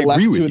 exactly. Being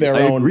left to their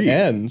own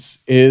ends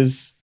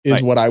is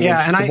right. What I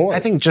would support. I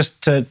think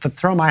just to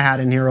throw my hat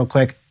in here real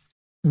quick,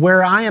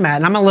 where I am at,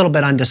 and I'm a little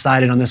bit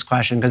undecided on this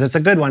question because it's a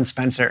good one,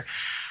 Spencer.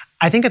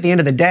 I think at the end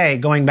of the day,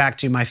 going back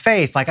to my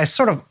faith, like I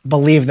sort of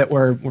believe that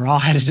we're all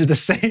headed to the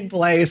same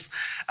place.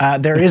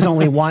 There is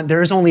only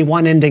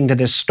one ending to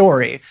this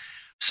story.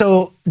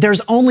 So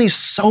there's only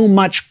so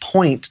much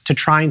point to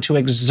trying to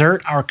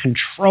exert our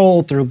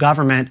control through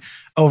government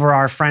over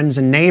our friends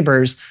and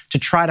neighbors to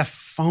try to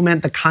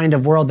foment the kind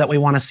of world that we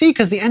want to see,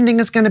 because the ending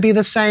is going to be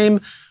the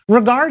same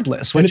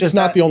regardless. And it's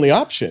not the only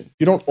option.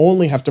 You don't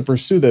only have to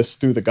pursue this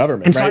through the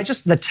government. And right?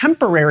 so the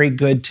temporary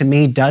good to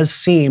me does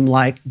seem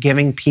like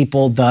giving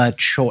people the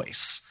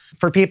choice.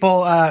 For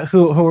people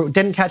who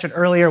didn't catch it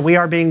earlier, we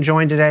are being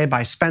joined today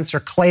by Spencer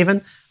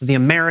Klavan of The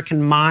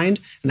American Mind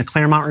and the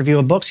Claremont Review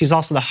of Books. He's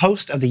also the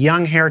host of the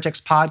Young Heretics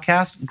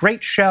podcast.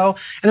 Great show.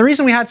 And the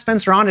reason we had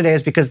Spencer on today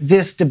is because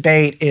this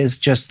debate is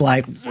just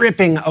like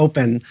ripping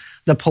open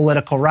the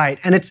political right.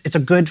 And it's a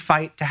good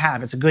fight to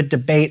have. It's a good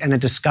debate and a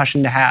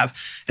discussion to have.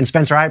 And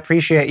Spencer, I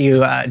appreciate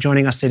you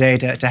joining us today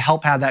to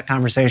help have that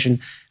conversation.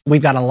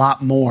 We've got a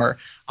lot more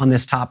on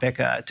this topic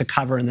to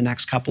cover in the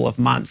next couple of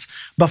months.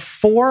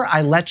 Before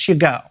I let you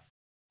go,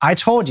 I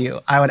told you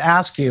I would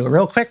ask you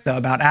real quick, though,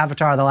 about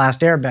Avatar: The Last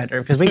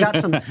Airbender, because we got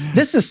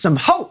this is some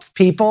hope,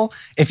 people.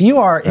 If you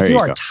are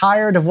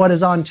tired of what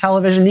is on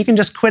television, you can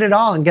just quit it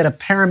all and get a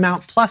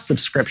Paramount Plus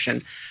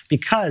subscription,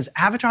 because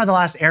Avatar: The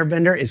Last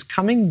Airbender is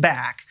coming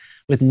back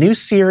with new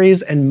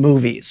series and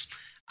movies.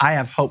 I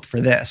have hope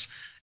for this.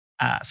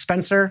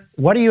 Spencer,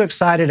 what are you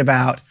excited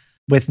about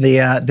with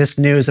this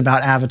news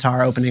about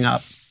Avatar opening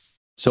up?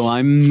 So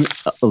I'm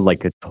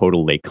like a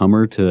total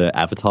latecomer to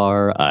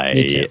Avatar.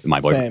 Me too.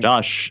 My boyfriend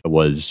Josh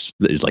is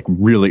like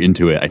really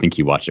into it. I think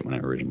he watched it when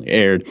it originally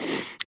aired.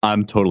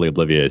 I'm totally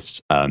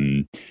oblivious.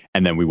 And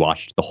then we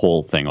watched the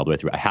whole thing all the way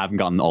through. I haven't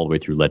gotten all the way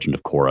through Legend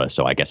of Korra,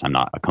 so I guess I'm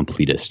not a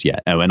completist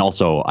yet. Oh, and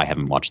also I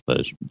haven't watched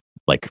the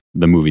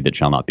movie that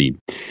shall not be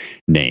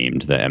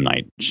named, the M.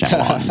 Night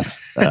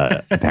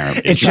Shyamalan.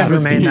 Apparently, it should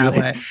remain that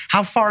way.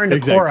 How far into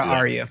Korra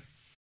are you?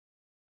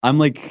 I'm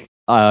like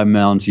I'm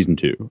on season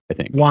 2, I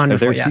think.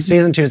 Wonderful. Yeah,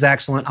 season 2 is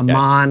excellent.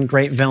 Amon,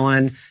 great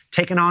villain,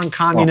 taking on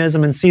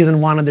communism in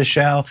season 1 of the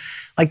show.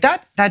 Like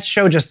that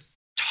show just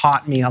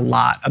taught me a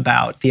lot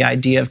about the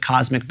idea of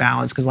cosmic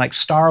balance, because like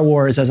Star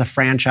Wars as a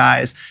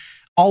franchise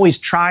always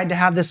tried to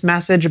have this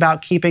message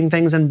about keeping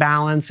things in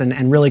balance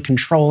and really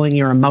controlling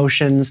your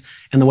emotions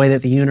and the way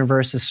that the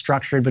universe is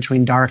structured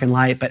between dark and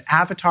light. But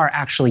Avatar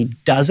actually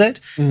does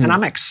it. And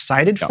I'm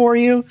excited for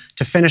you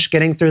to finish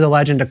getting through The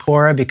Legend of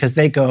Korra, because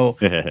they go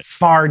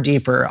far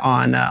deeper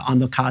on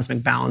the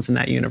cosmic balance in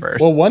that universe.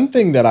 Well, one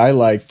thing that I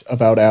liked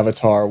about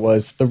Avatar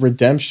was the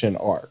redemption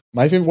arc.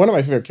 One of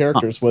my favorite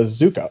characters was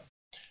Zuko.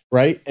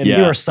 Right? And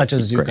you are such a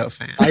Zuko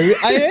fan.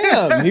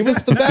 I am. He was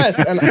the best.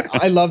 And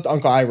I loved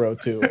Uncle Iroh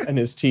too, and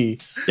his tea.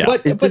 Yeah.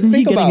 But isn't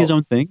he getting his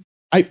own thing?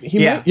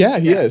 He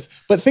is.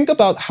 But think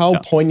about how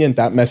poignant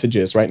that message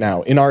is right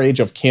now in our age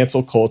of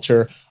cancel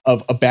culture,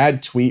 of a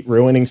bad tweet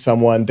ruining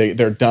someone.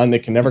 They're done. They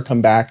can never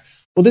come back.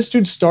 Well, this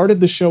dude started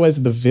the show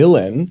as the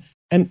villain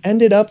and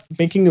ended up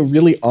making a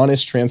really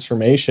honest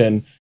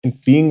transformation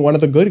and being one of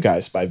the good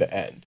guys by the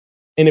end.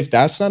 And if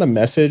that's not a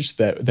message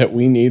that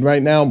we need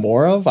right now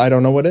more of, I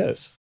don't know what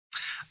is.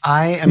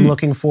 I am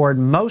looking forward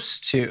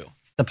most to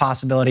the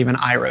possibility of an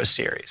Iroh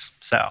series.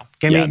 So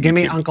give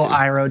me Uncle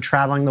Iroh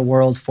traveling the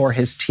world for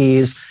his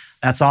teas.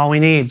 That's all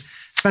we need.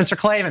 Spencer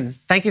Klavan,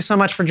 thank you so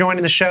much for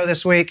joining the show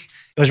this week.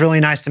 It was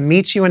really nice to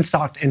meet you and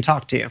talk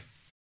to you.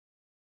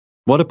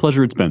 What a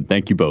pleasure it's been.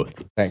 Thank you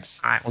both. Thanks.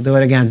 All right, we'll do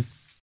it again.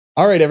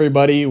 All right,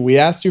 everybody, we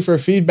asked you for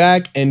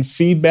feedback, and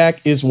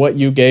feedback is what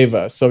you gave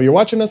us. So if you're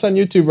watching us on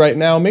YouTube right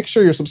now, make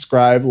sure you're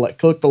subscribed,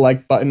 click the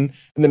like button,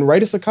 and then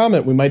write us a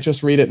comment. We might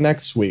just read it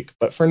next week.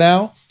 But for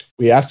now,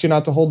 we asked you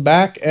not to hold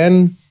back,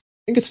 and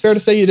I think it's fair to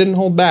say you didn't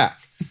hold back.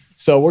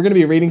 So we're going to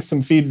be reading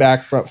some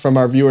feedback from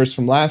our viewers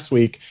from last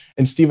week.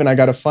 And Steven, I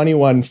got a funny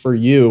one for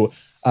you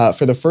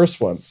for the first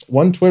one.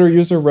 One Twitter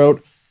user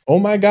wrote, "Oh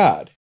my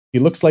God, he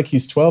looks like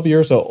he's 12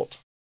 years old."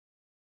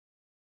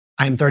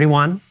 I'm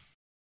 31.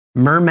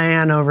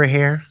 Merman over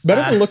here.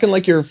 Better than looking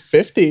like you're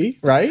 50,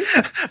 right?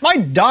 My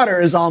daughter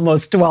is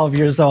almost 12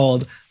 years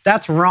old.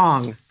 That's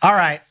wrong. All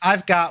right,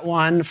 I've got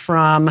one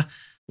from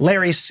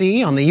Larry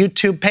C. on the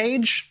YouTube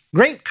page.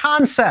 Great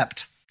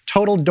concept.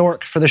 Total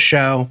dork for the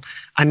show.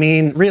 I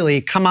mean, really,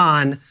 come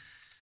on,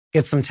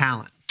 get some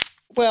talent.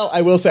 Well,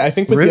 I will say, I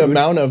think with the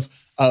amount of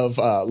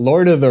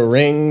Lord of the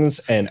Rings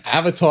and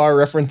Avatar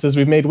references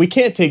we've made, we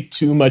can't take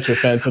too much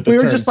offense at the term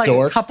dork. We were just like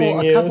a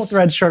couple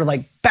threads short of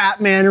like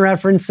Batman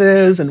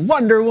references and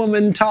Wonder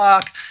Woman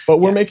talk. But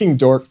we're making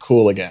dork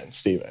cool again,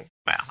 Steven.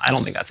 Well, I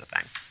don't think that's a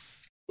thing.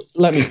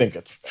 Let me think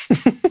it's a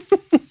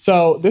thing.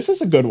 So this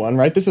is a good one,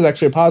 right? This is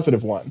actually a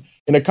positive one.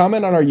 In a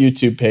comment on our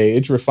YouTube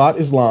page, Rafat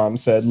Islam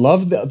said,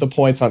 "Love the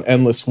points on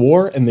endless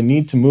war and the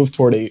need to move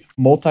toward a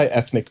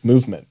multi-ethnic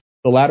movement.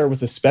 The latter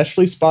was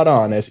especially spot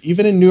on, as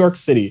even in New York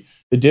City,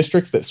 the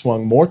districts that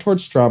swung more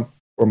towards Trump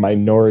were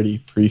minority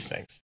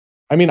precincts."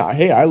 I mean,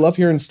 I love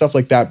hearing stuff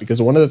like that,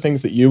 because one of the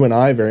things that you and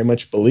I very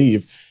much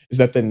believe is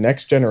that the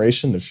next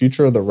generation, the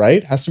future of the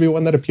right, has to be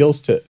one that appeals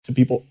to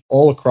people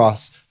all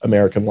across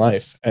American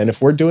life. And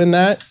if we're doing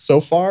that so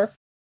far,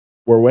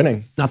 we're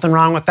winning. Nothing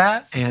wrong with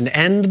that. And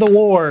end the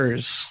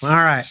wars. All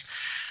right.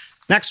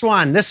 Next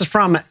one. This is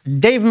from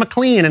Dave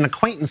McLean, an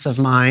acquaintance of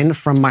mine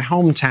from my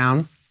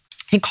hometown.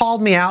 He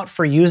called me out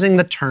for using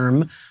the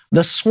term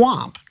the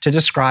swamp to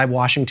describe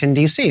Washington,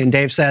 D.C. And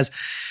Dave says,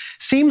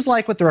 "Seems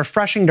like with the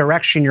refreshing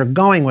direction you're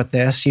going with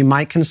this, you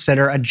might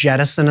consider a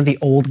jettison of the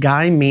old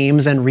guy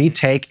memes and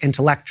retake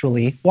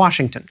intellectually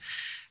Washington.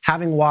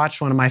 Having watched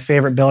one of my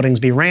favorite buildings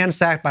be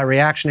ransacked by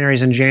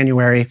reactionaries in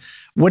January,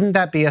 wouldn't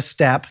that be a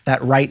step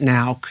that Right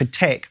Now could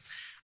take?"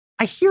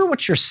 I hear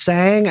what you're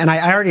saying, and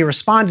I already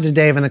responded to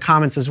Dave in the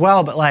comments as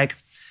well, but like,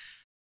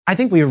 I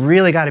think we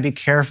really got to be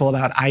careful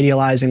about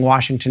idealizing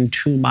Washington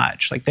too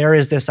much. Like, there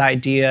is this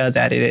idea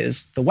that it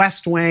is the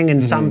West Wing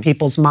in some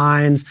people's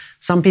minds.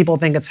 Some people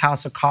think it's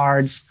House of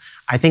Cards.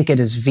 I think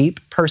it is Veep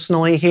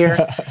personally here.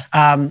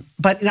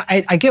 But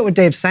I get what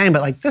Dave's saying,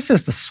 but like, this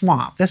is the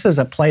swamp. This is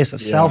a place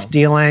of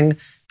self-dealing,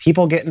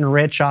 people getting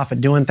rich off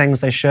of doing things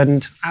they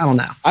shouldn't. I don't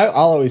know. I'll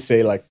always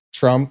say, like,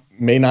 Trump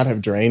may not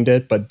have drained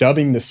it, but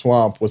dubbing the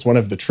swamp was one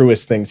of the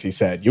truest things he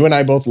said. You and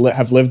I both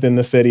have lived in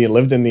the city and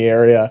lived in the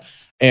area.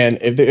 And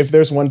if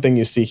there's one thing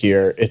you see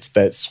here, it's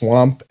that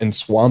swamp and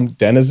swamp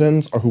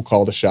denizens are who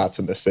call the shots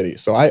in the city.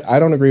 So I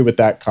don't agree with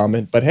that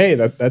comment. But hey,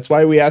 that's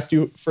why we asked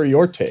you for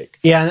your take.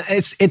 Yeah,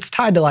 it's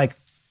tied to, like,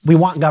 we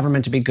want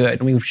government to be good,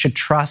 and we should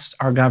trust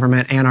our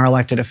government and our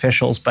elected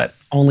officials, but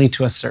only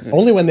to a certain extent.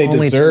 Only when they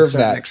deserve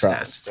that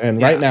trust.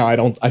 And right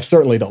now, I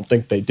certainly don't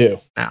think they do.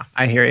 No,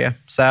 I hear you.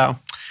 So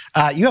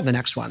you have the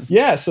next one.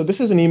 Yeah, so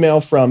this is an email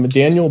from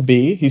Daniel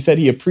B. He said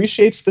he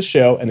appreciates the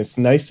show, and it's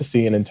nice to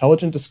see an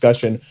intelligent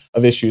discussion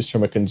of issues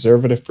from a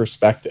conservative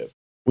perspective.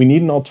 We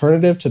need an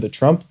alternative to the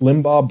Trump,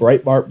 Limbaugh,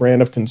 Breitbart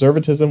brand of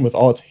conservatism with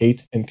all its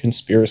hate and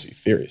conspiracy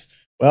theories.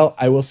 Well,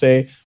 I will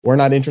say we're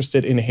not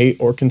interested in hate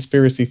or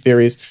conspiracy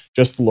theories,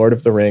 just The Lord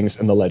of the Rings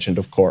and The Legend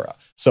of Korra.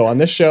 So on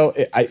this show,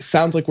 it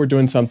sounds like we're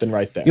doing something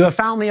right there. You have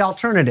found the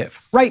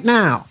alternative right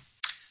now.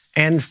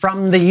 And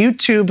from the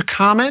YouTube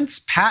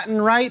comments,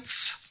 Patton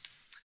writes,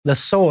 the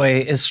soy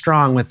is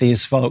strong with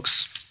these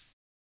folks.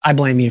 I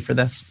blame you for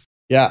this.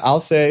 Yeah, I'll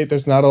say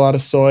there's not a lot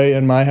of soy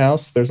in my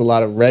house. There's a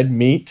lot of red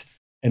meat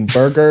and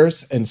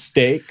burgers and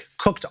steak.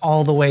 Cooked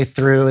all the way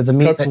through. The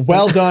meat Cooked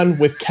well done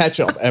with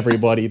ketchup,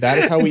 everybody. That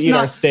is how we eat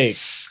our steak.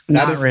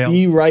 That is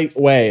the right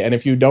way. And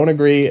if you don't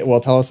agree, well,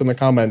 tell us in the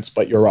comments,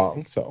 but you're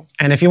wrong. So.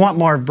 And if you want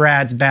more of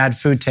Brad's bad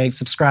food takes,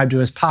 subscribe to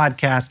his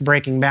podcast,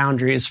 Breaking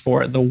Boundaries,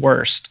 for the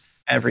worst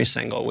every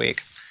single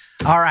week.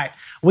 All right.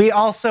 We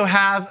also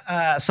have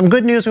some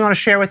good news we want to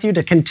share with you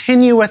to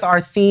continue with our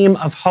theme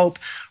of hope.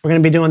 We're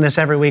going to be doing this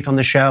every week on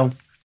the show.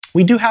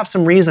 We do have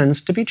some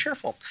reasons to be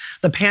cheerful.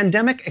 The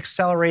pandemic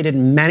accelerated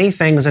many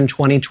things in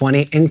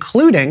 2020,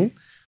 including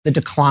the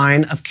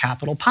decline of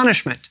capital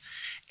punishment.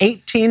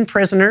 18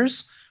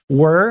 prisoners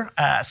were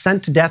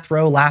sent to death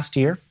row last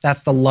year.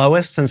 That's the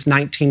lowest since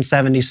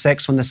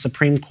 1976 when the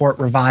Supreme Court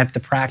revived the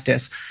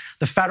practice.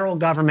 The federal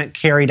government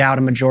carried out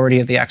a majority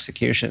of the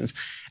executions.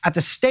 At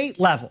the state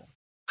level,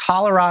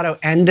 Colorado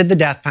ended the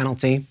death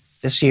penalty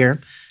this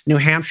year. New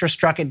Hampshire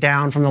struck it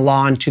down from the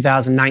law in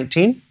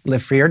 2019,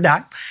 live free or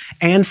die.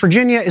 And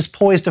Virginia is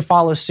poised to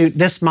follow suit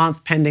this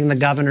month pending the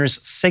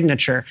governor's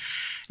signature.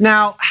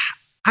 Now,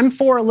 I'm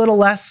for a little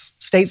less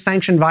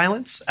state-sanctioned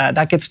violence.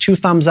 That gets 2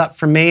 thumbs up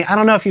from me. I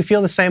don't know if you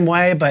feel the same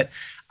way, but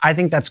I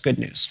think that's good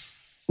news.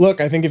 Look,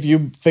 I think if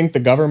you think the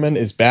government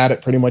is bad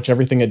at pretty much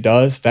everything it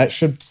does, that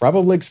should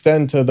probably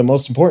extend to the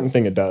most important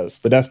thing it does,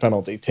 the death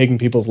penalty, taking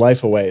people's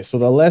life away. So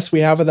the less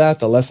we have of that,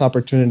 the less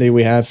opportunity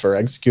we have for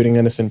executing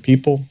innocent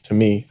people. To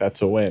me,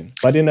 that's a win.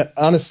 But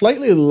on a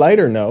slightly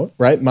lighter note,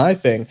 right, my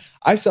thing,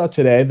 I saw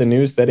today the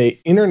news that an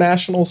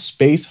international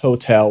space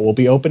hotel will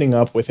be opening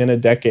up within a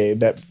decade,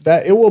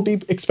 that it will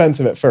be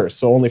expensive at first,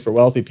 so only for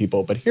wealthy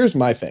people. But here's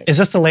my thing. Is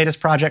this the latest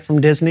project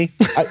from Disney?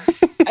 I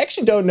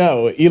actually don't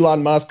know.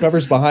 Elon Musk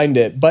covers behind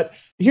it. But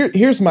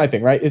here's my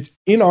thing, right? It's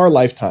in our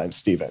lifetime,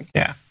 Stephen.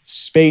 Yeah.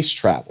 Space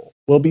travel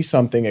will be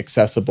something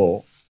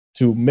accessible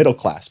to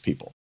middle-class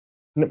people,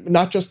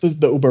 not just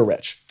the uber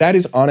rich. That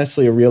is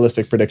honestly a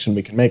realistic prediction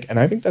we can make.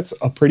 And I think that's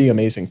a pretty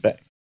amazing thing.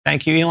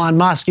 Thank you, Elon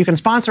Musk. You can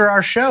sponsor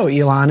our show,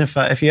 Elon,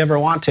 if you ever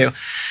want to.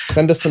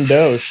 Send us some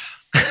Doge.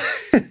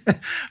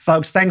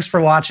 Folks, thanks for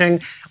watching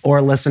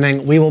or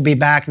listening. We will be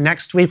back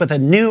next week with a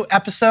new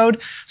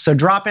episode. So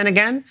drop in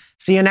again.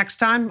 See you next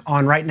time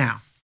on Right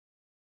Now.